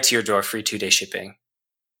right to your door, free 2-day shipping.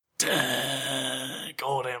 Dang,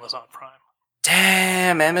 old Amazon Prime.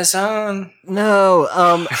 Damn, Amazon.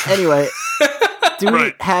 No. Anyway, do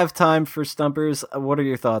we have time for Stumpers? What are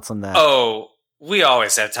your thoughts on that? Oh, we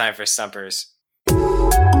always have time for Stumpers.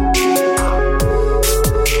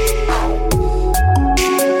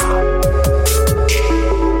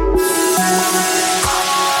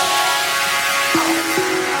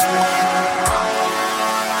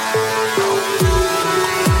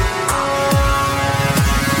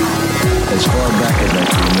 As far back as I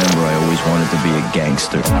can remember, I always wanted to be a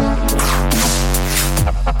gangster.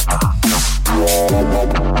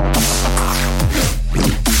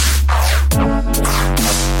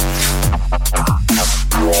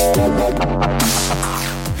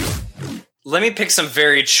 Let me pick some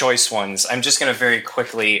very choice ones. I'm just going to very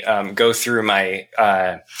quickly go through my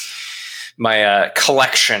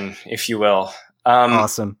collection, if you will.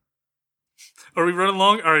 Awesome. Are we running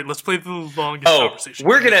long? All right, let's play the longest conversation.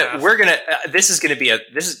 We're gonna. This is gonna be a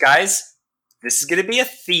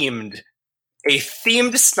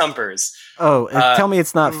themed Stumpers. Oh, tell me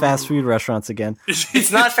it's not fast food restaurants again.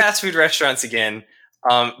 It's not fast food restaurants again,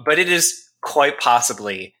 but it is quite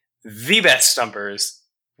possibly the best Stumpers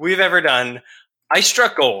we've ever done. I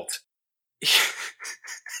struck gold. Here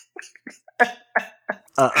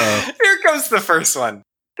comes the first one.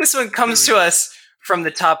 This one comes to us from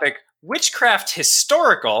the topic Witchcraft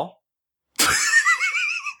Historical.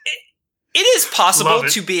 It is possible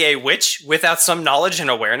to be a witch without some knowledge and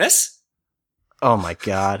awareness. Oh my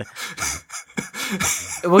god.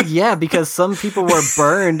 Well, yeah, because some people were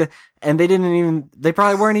burned and they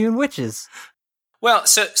probably weren't even witches. Well,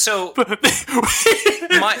 so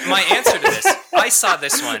my answer to this, I saw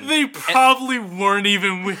this one. They probably weren't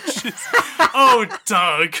even witches. Oh,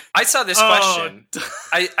 Doug. I saw this question.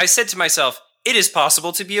 I said to myself, it is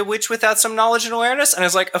possible to be a witch without some knowledge and awareness. And I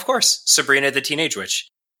was like, of course, Sabrina the Teenage Witch.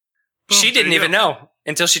 She didn't even know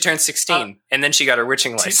until she turned 16. And then she got her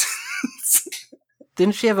witching license.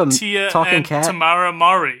 Didn't she have a talking cat? Tamara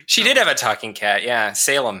Mari. She did have a talking cat, yeah.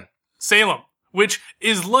 Salem. Which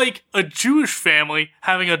is like a Jewish family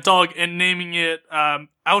having a dog and naming it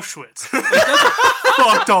Auschwitz. Like, that's a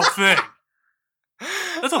fucked up thing.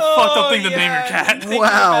 That's a fucked up thing to name your cat.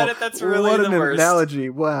 Wow. That's really what an worst. analogy.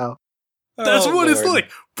 Wow. That's what it's like.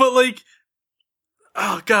 But like,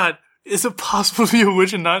 oh god, is it possible to be a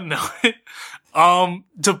witch and not know it?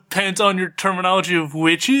 Depends on your terminology of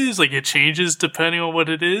witches. Like, it changes depending on what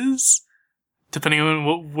it is. Depending on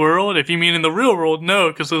what world. If you mean in the real world, no,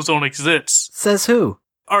 because those don't exist. Says who?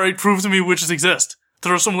 Alright, prove to me witches exist.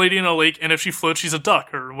 Throw some lady in a lake, and if she floats, she's a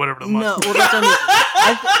duck, or whatever the No, well,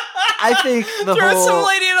 I think the Throw whole... some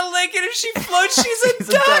lady in a lake, and if she floats, she's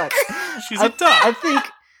a duck. She's a duck. I think...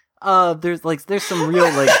 there's some real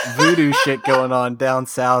like voodoo shit going on down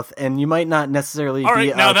south, and you might not necessarily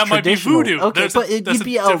be now that might be voodoo. Okay, but you'd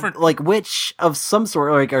be a like witch of some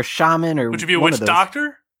sort, like a shaman, or would you be a witch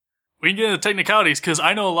doctor? We can get into technicalities because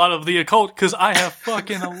I know a lot of the occult because I have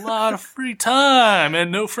fucking a lot of free time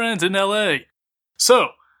and no friends in LA. So,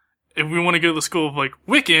 if we want to go to the school of like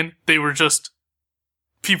Wiccan, they were just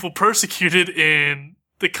people persecuted in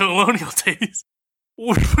the colonial days.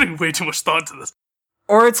 We're putting way too much thought into this.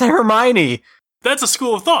 Or it's Hermione. That's a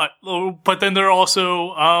school of thought. But then there are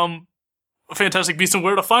also Fantastic Beasts and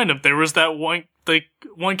Where to Find Them. There was that one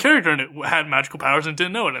character in it who had magical powers and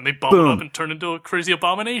didn't know it, and they bumped it up and turned into a crazy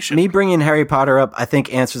abomination. Me bringing Harry Potter up, I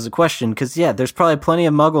think, answers the question, because, yeah, there's probably plenty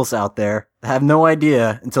of muggles out there that have no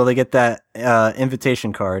idea until they get that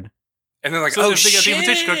invitation card. And they're like, so if they get the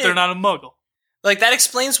invitation card, they're not a muggle. Like, that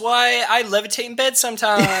explains why I levitate in bed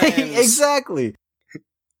sometimes. Exactly.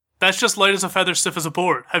 That's just light as a feather, stiff as a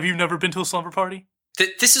board. Have you never been to a slumber party?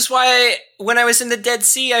 This is why when I was in the Dead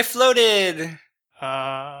Sea, I floated.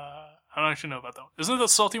 I don't actually know about that one. Isn't it the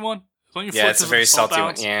salty one? Yeah, it's a very salty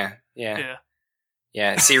one.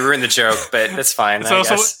 Yeah. See, you ruined the joke, but that's fine.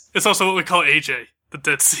 It's also what we call AJ, the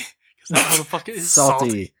Dead Sea. Because that motherfucker is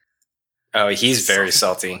salty. Oh, he's very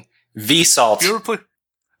salty. V-salt. You ever play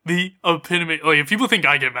the epitome? Like, if people think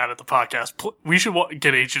I get mad at the podcast, we should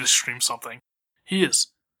get AJ to stream something. He is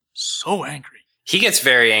so angry. He gets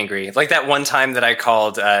very angry. Like that one time that I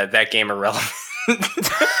called that game irrelevant.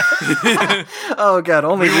 Oh god,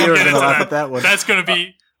 only we are gonna laugh at that one. That's gonna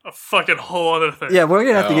be a fucking whole other thing. Yeah, we're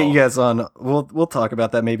gonna have to get you guys on. We'll talk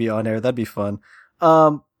about that maybe on air. That'd be fun.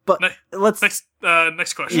 But let's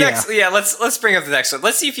next question. Let's bring up the next one.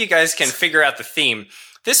 Let's see if you guys can figure out the theme.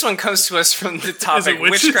 This one comes to us from the topic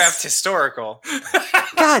witchcraft historical.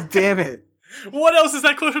 God damn it. What else is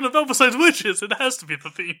that question about besides witches? It has to be the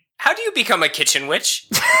theme. How do you become a kitchen witch?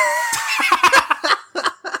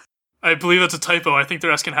 I believe that's a typo. I think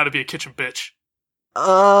they're asking how to be a kitchen bitch.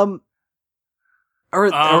 Or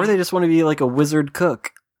they just want to be like a wizard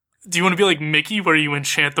cook. Do you want to be like Mickey, where you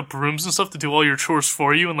enchant the brooms and stuff to do all your chores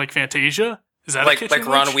for you, and like Fantasia? Is that like a kitchen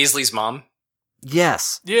Ron witch? Weasley's mom?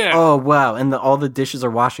 Yes. Yeah. Oh wow! And all the dishes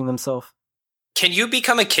are washing themselves. Can you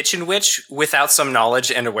become a kitchen witch without some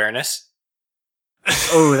knowledge and awareness?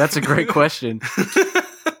 Oh, that's a great question.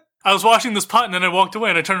 I was washing this pot and then I walked away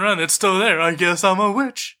and I turned around and it's still there. I guess I'm a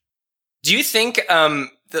witch. Do you think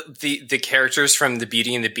the characters from The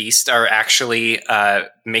Beauty and the Beast are actually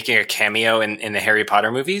making a cameo in the Harry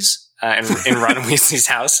Potter movies in Ron Weasley's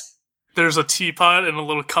house? There's a teapot and a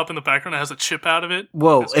little cup in the background that has a chip out of it.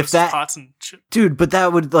 Whoa, if that... Pots and chip. Dude, but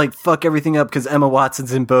that would like fuck everything up because Emma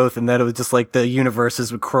Watson's in both and then it would just like the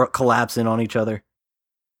universes would collapse in on each other.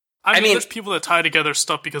 I mean, there's people that tie together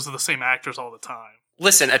stuff because of the same actors all the time.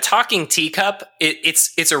 Listen, a talking teacup,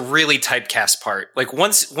 it's a really typecast part. Like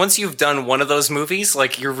once you've done one of those movies,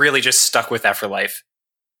 like you're really just stuck with that for life.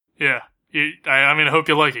 Yeah. I mean, I hope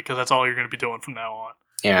you like it because that's all you're going to be doing from now on.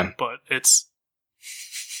 Yeah. But it's...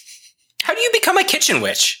 How do you become a kitchen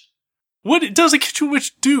witch? What does a kitchen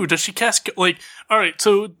witch do? Does she cast, like, alright,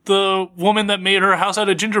 so the woman that made her house out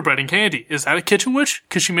of gingerbread and candy, is that a kitchen witch?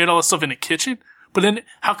 Because she made all that stuff in a kitchen? But then,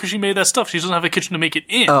 how could she make that stuff? She doesn't have a kitchen to make it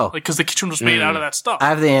in. Oh. Like, because the kitchen was made out of that stuff. I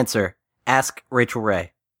have the answer. Ask Rachel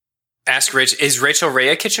Ray. Is Rachel Ray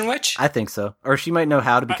a kitchen witch? I think so. Or she might know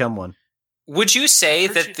how to become one. Would you say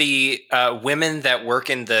that the women that work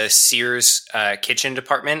in the Sears kitchen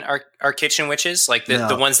department are kitchen witches? Like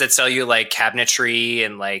the ones that sell you like cabinetry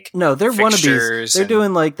and like no, they're wannabes. They're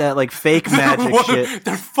doing like that like fake magic shit.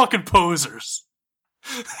 They're fucking posers.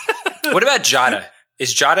 What about Jada?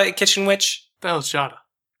 Is Jada a kitchen witch? The hell's Jada?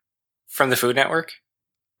 From the Food Network?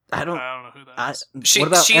 I don't know who that is.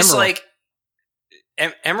 She's Emerald? like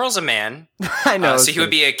Emerald's a man. I know. So he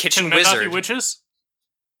would be a kitchen Can wizard. Men not be witches?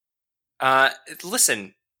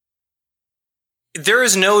 Listen, there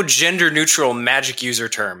is no gender-neutral magic user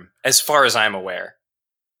term, as far as I'm aware.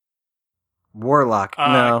 Warlock.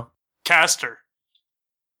 No. Caster.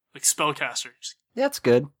 Like spellcasters. That's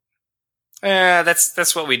good.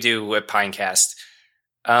 That's what we do at Pinecast.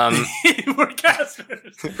 We're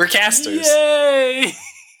casters. We're casters. Yay!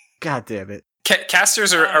 God damn it.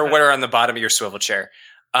 Casters are what are on the bottom of your swivel chair.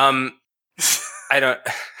 I don't...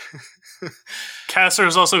 Caster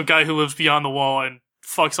is also a guy who lives beyond the wall and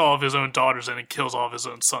fucks all of his own daughters and kills all of his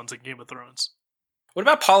own sons in Game of Thrones. What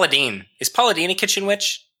about Paula Deen? Is Paula Deen a kitchen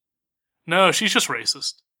witch? No, she's just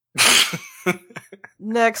racist.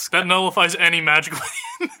 Next. That nullifies any magic.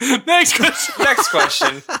 Next question. Next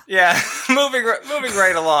question. Yeah, moving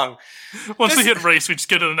right along. Once we hit race, we just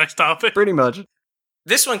get to the next topic. Pretty much.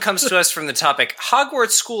 This one comes to us from the topic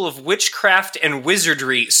Hogwarts School of Witchcraft and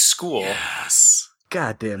Wizardry School. Yes.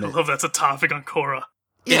 God damn it. I love that's a topic on Korra.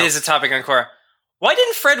 It is a topic on Korra. Why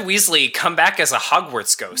didn't Fred Weasley come back as a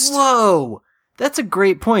Hogwarts ghost? Whoa! That's a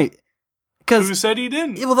great point. Who said he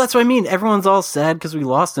didn't? Yeah, well, that's what I mean. Everyone's all sad because we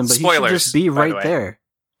lost him, but Spoilers, he should just be right there.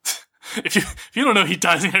 If you don't know he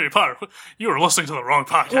dies in Harry Potter, you are listening to the wrong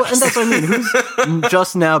podcast. Well, and that's what I mean. Who's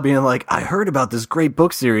just now being like, I heard about this great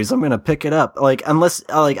book series. I'm going to pick it up. Like, unless,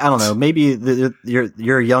 like, I don't know, maybe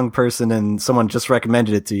you're a young person and someone just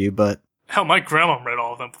recommended it to you, but... Hell, my grandma read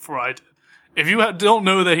all of them before I did. If you don't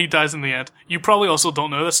know that he dies in the end, you probably also don't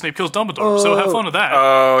know that Snape kills Dumbledore, so have fun with that.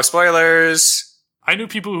 Oh, spoilers. I knew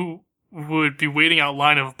people who would be waiting out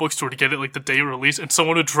line of a bookstore to get it like the day of release, and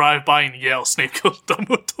someone would drive by and yell, Snape kills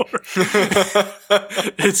Dumbledore.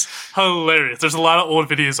 It's hilarious. There's a lot of old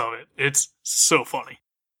videos of it. It's so funny.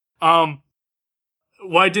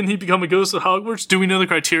 Why didn't he become a ghost at Hogwarts? Do we know the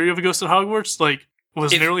criteria of a ghost at Hogwarts? Like,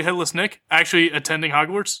 was Nearly Headless Nick actually attending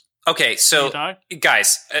Hogwarts? Okay, so,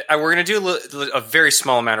 guys, we're going to do a very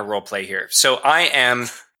small amount of role play here. So I am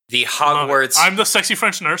the Hogwarts... I'm the sexy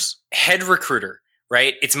French nurse. Head recruiter,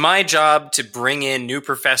 right? It's my job to bring in new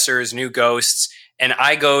professors, new ghosts, and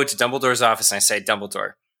I go to Dumbledore's office and I say,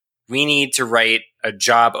 Dumbledore, we need to write a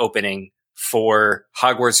job opening for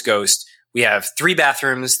Hogwarts Ghost. We have 3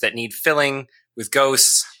 bathrooms that need filling with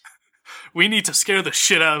ghosts. We need to scare the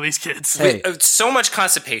shit out of these kids. Hey. So much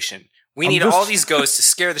constipation. We need all these ghosts to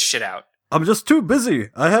scare the shit out. I'm just too busy.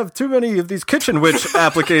 I have too many of these kitchen witch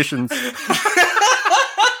applications. Hey,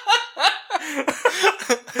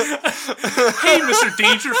 Mr.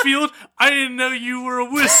 Dangerfield, I didn't know you were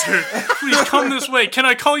a wizard. Please come this way. Can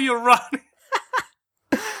I call you Ronnie?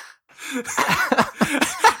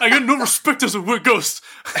 I got no respect as a weird ghost.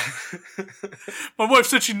 My wife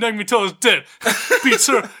said she'd nag me till I was dead. Beats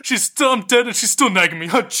her. I'm dead and she's still nagging me.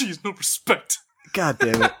 Oh, jeez, no respect. God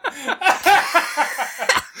damn it.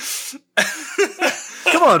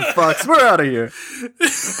 Come on, Fox, we're out of here.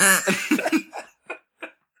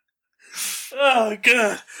 Oh,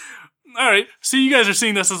 God. Alright, so you guys are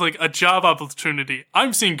seeing this as, like, a job opportunity.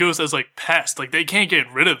 I'm seeing ghosts as, like, pests. Like, they can't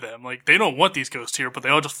get rid of them. Like, they don't want these ghosts here, but they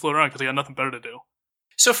all just float around because they got nothing better to do.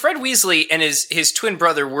 So Fred Weasley and his twin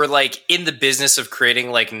brother were, like, in the business of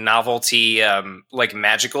creating, like, novelty, like,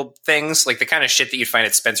 magical things. Like, the kind of shit that you'd find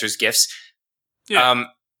at Spencer's Gifts. Yeah.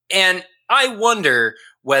 And I wonder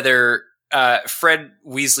whether Fred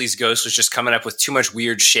Weasley's ghost was just coming up with too much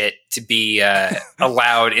weird shit to be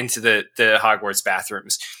allowed into the Hogwarts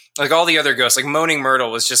bathrooms. Like all the other ghosts, like Moaning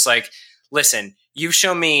Myrtle was just like, listen, you've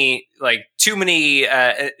shown me like too many,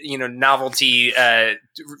 novelty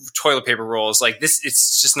toilet paper rolls. Like this,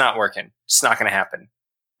 it's just not working. It's not going to happen.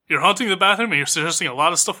 You're haunting the bathroom and you're suggesting a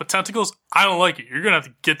lot of stuff with tentacles. I don't like it. You're going to have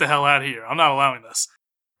to get the hell out of here. I'm not allowing this.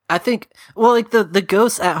 I think, well, like the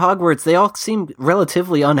ghosts at Hogwarts, they all seem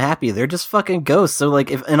relatively unhappy. They're just fucking ghosts. So,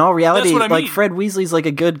 like, if in all reality, like Fred Weasley's like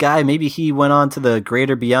a good guy, maybe he went on to the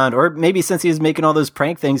greater beyond, or maybe since he was making all those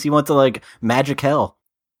prank things, he went to like magic hell.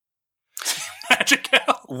 Magic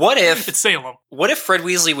hell. What if it's Salem? What if Fred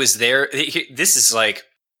Weasley was there? This is like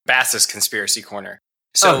Bass's conspiracy corner.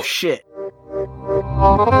 So, oh shit.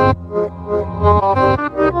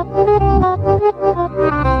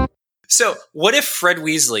 So, what if Fred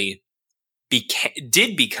Weasley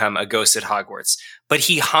did become a ghost at Hogwarts, but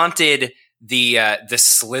he haunted the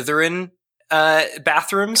Slytherin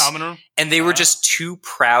bathrooms, common room, and they were just too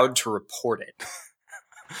proud to report it?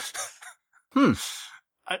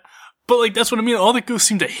 But like that's what I mean. All the ghosts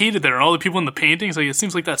seem to hate it there, and all the people in the paintings, like it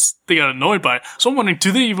seems like they got annoyed by it. So I'm wondering,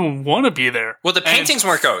 do they even want to be there? Well, the paintings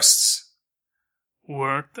weren't ghosts,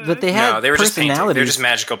 weren't they? But they had they were just paintings. They were just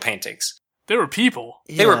magical paintings. They were people.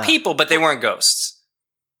 Yeah. They were people, but they weren't ghosts.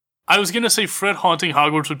 I was going to say Fred haunting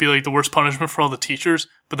Hogwarts would be like the worst punishment for all the teachers,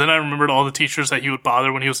 but then I remembered all the teachers that he would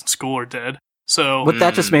bother when he was in school are dead. So what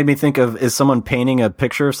that just made me think of is someone painting a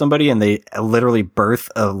picture of somebody and they literally birth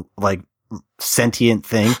a like sentient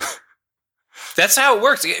thing. That's how it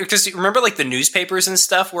works. Because remember like the newspapers and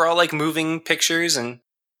stuff were all like moving pictures and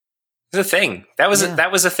the thing. That was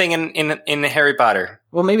a thing in Harry Potter.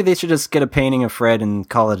 Well, maybe they should just get a painting of Fred and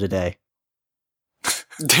call it a day.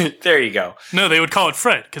 There you go. No, they would call it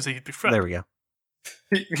Fred because he'd be Fred. There we go.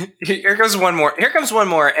 Here comes one more. Here comes one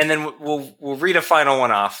more, and then we'll read a final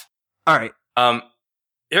one off. All right.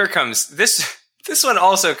 Here it comes. This one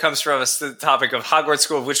also comes from us, the topic of Hogwarts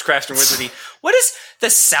School of Witchcraft and Wizardry. What is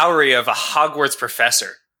the salary of a Hogwarts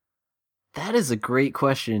professor? That is a great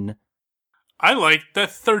question. I like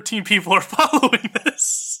that 13 people are following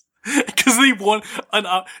this. Because they want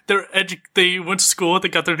they went to school, they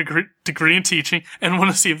got their degree in teaching, and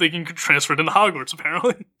want to see if they can transfer it into Hogwarts,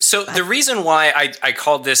 apparently. So the reason why I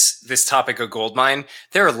called this topic a goldmine,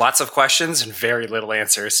 there are lots of questions and very little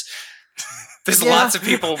answers. There's lots of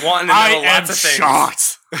people wanting to know lots of things.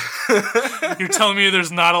 Shocked. You're telling me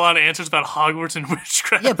there's not a lot of answers about Hogwarts and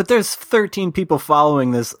witchcraft? Yeah, but there's 13 people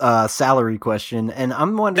following this salary question, and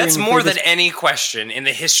I'm wondering... That's more than any question in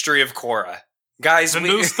the history of Quora. Guys, and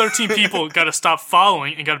those 13 people got to stop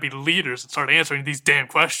following and got to be leaders and start answering these damn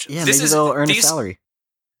questions. Yeah, maybe they'll earn a salary.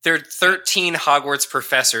 There are 13 Hogwarts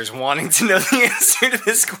professors wanting to know the answer to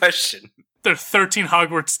this question. There are 13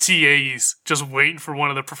 Hogwarts TAs just waiting for one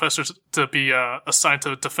of the professors to be assigned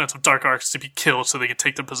to Defense of Dark Arts to be killed so they can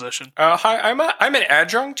take their position. Hi, I'm an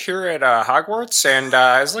adjunct here at Hogwarts, and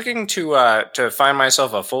I was looking to find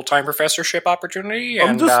myself a full-time professorship opportunity. And,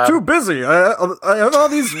 I'm just too busy. I have all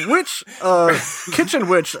these kitchen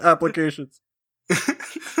witch applications.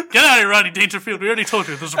 Get out of here, Rodney Dangerfield. We already told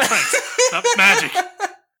you those are pranks, not magic.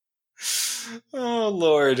 Oh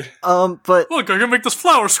Lord! But look, I can make this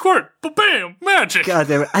flower squirt. But bam, magic! God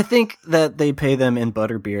damn it! I think that they pay them in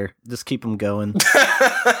butterbeer. Just keep them going.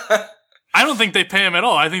 I don't think they pay them at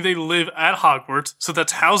all. I think they live at Hogwarts, so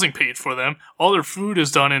that's housing paid for them. All their food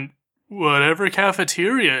is done in whatever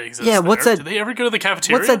cafeteria exists. Yeah, what's that? Do they ever go to the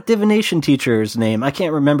cafeteria? What's that divination teacher's name? I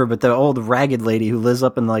can't remember, but the old ragged lady who lives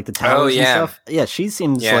up in like the towers and stuff. Yeah, she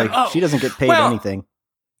seems like she doesn't get paid anything.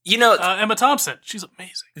 You know, Emma Thompson. She's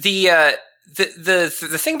amazing.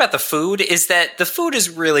 The thing about the food is that the food is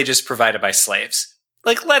really just provided by slaves.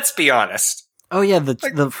 Like, let's be honest. Oh yeah, the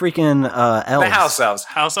freaking elves. The house elves.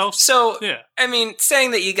 House elves? So, yeah. I mean,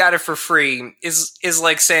 saying that you got it for free is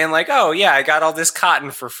like saying like, oh yeah, I got all this cotton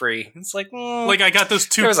for free. It's like, like I got those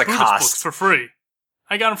 2 Buddhist books for free.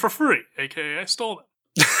 I got them for free, aka I stole them.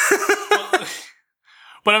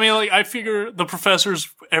 But I mean, like, I figure the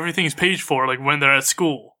professors, everything is paid for, like, when they're at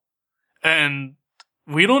school. And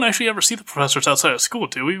we don't actually ever see the professors outside of school,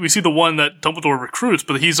 do we? We see the one that Dumbledore recruits,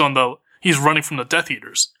 but he's running from the Death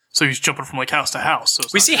Eaters. So he's jumping from, like, house to house. So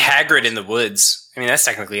we see Hagrid in the woods. I mean, that's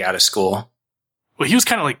technically out of school. Well, he was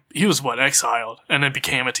kind of like, exiled, and then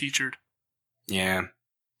became a teacher. Yeah.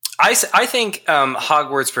 I think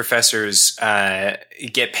Hogwarts professors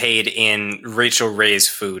get paid in Rachel Ray's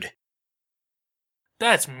food.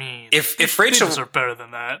 That's mean. If Rachel are better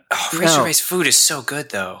than that. Oh, Rachel Ray's food is so good,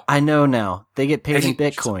 though. I know now. They get paid in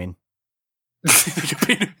Bitcoin. They get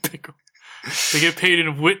paid in Bitcoin. They get paid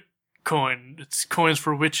in Witcoin. It's coins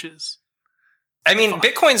for witches. I mean,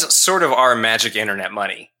 Bitcoins sort of are magic internet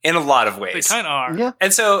money in a lot of ways. They kind of are. Yeah.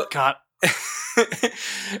 And so, God, I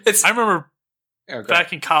remember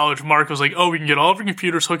back in college, Mark was like, "Oh, we can get all of our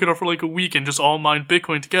computers, hook it up for like a week, and just all mine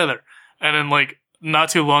Bitcoin together." And then, like, not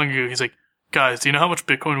too long ago, he's like, "Guys, do you know how much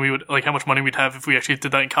Bitcoin how much money we'd have if we actually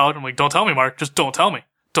did that in college?" I'm like, "Don't tell me, Mark. Just don't tell me.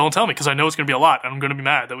 Don't tell me, because I know it's going to be a lot, and I'm going to be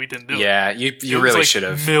mad that we didn't do it." Yeah, you really should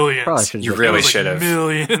have. Millions. You really should have.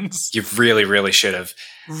 Millions. You really, really should have.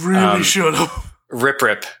 Really should have.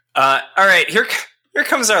 Rip. All right, here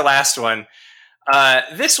comes our last one.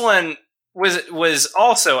 This one was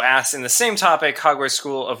also asked in the same topic, Hogwarts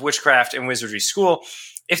School of Witchcraft and Wizardry School.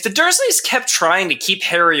 If the Dursleys kept trying to keep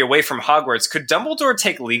Harry away from Hogwarts, could Dumbledore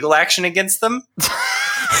take legal action against them?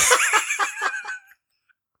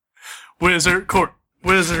 Wizard court.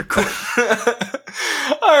 All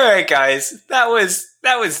right, guys. That was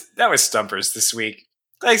Stumpers this week.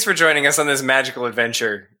 Thanks for joining us on this magical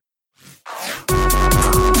adventure.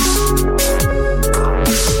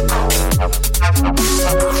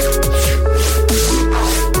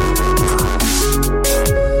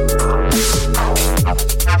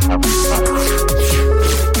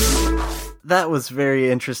 That was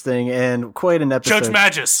very interesting and quite an episode. Judge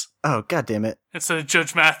Magus. Oh, God damn it. Instead of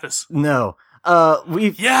Judge Mathis. No.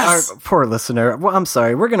 Yes! Our poor listener. Well, I'm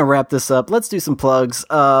sorry. We're going to wrap this up. Let's do some plugs.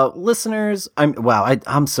 Listeners,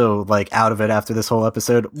 I'm so, like, out of it after this whole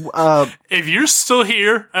episode. If you're still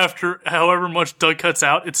here after however much Doug cuts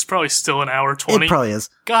out, it's probably still an hour 20. It probably is.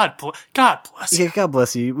 God bless you. Yeah, God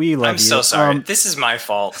bless you. We love you. I'm so sorry. This is my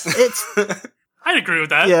fault. I'd agree with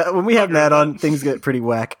that. Yeah, when we have Matt on, things get pretty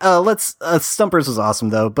whack. Stumpers was awesome,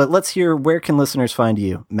 though, but let's hear, where can listeners find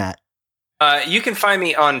you, Matt? You can find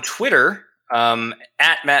me on Twitter,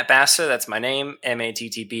 at Matt Basta. That's my name,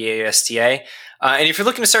 MattBasta. And if you're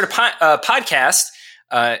looking to start a podcast,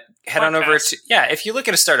 head on over to, if you're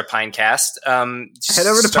looking to start a Pinecast, head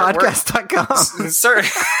over to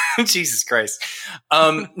podcast.com. Jesus Christ.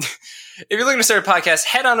 If you're looking to start a podcast,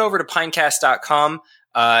 head on over to Pinecast.com.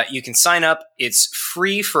 You can sign up. It's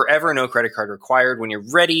free forever. No credit card required. When you're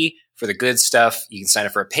ready for the good stuff, you can sign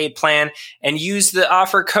up for a paid plan and use the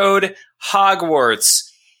offer code Hogwarts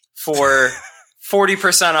for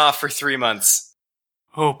 40% off for 3 months.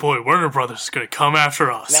 Oh boy, Warner Brothers is going to come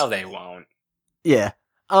after us. No, they won't. Yeah.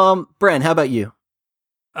 Bren, how about you?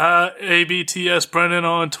 ABTS Brennan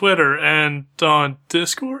on Twitter and on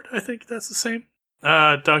Discord. I think that's the same.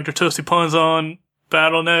 Dr. Toasty Puns on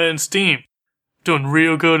Battle.net and Steam. Doing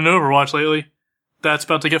real good in Overwatch lately. That's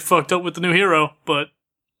about to get fucked up with the new hero, but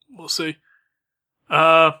we'll see.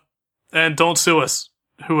 And don't sue us,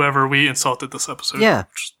 whoever we insulted this episode. Yeah.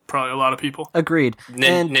 Which is probably a lot of people. Agreed.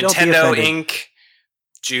 Nintendo Inc.,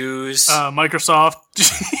 Jews, Microsoft,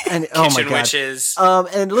 and Kitchen Witches.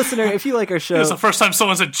 And listener, if you like our show, it's the first time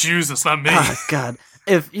someone said Jews. It's not me. Oh God.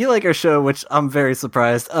 If you like our show, which I'm very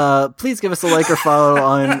surprised, please give us a like or follow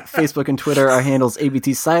on Facebook and Twitter. Our handle's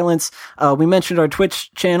ABT Silence. We mentioned our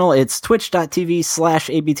Twitch channel. It's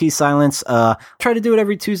twitch.tv/ABT Silence. Try to do it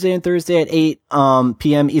every Tuesday and Thursday at 8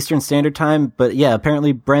 p.m. Eastern Standard Time. But yeah,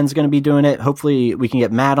 apparently Bren's going to be doing it. Hopefully we can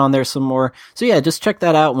get Matt on there some more. So yeah, just check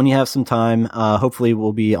that out when you have some time. Hopefully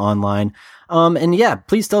we'll be online. And yeah,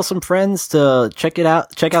 please tell some friends to check it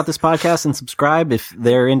out. Check out this podcast and subscribe if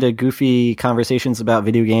they're into goofy conversations about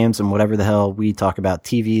video games and whatever the hell we talk about,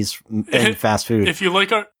 TVs and fast food. If you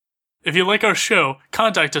like our show,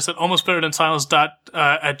 contact us at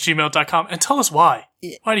almostbetterthansilence@gmail.com and tell us why.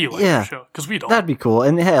 Why do you like our show? Because we don't. That'd be cool.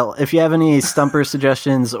 And hell, if you have any Stumper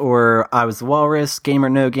suggestions or I Was the Walrus, Game or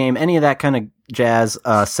No Game, any of that kind of jazz,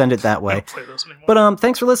 send it that way. I don't play those anymore. But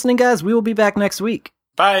thanks for listening, guys. We will be back next week.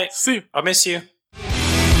 Bye. See you. I'll miss you.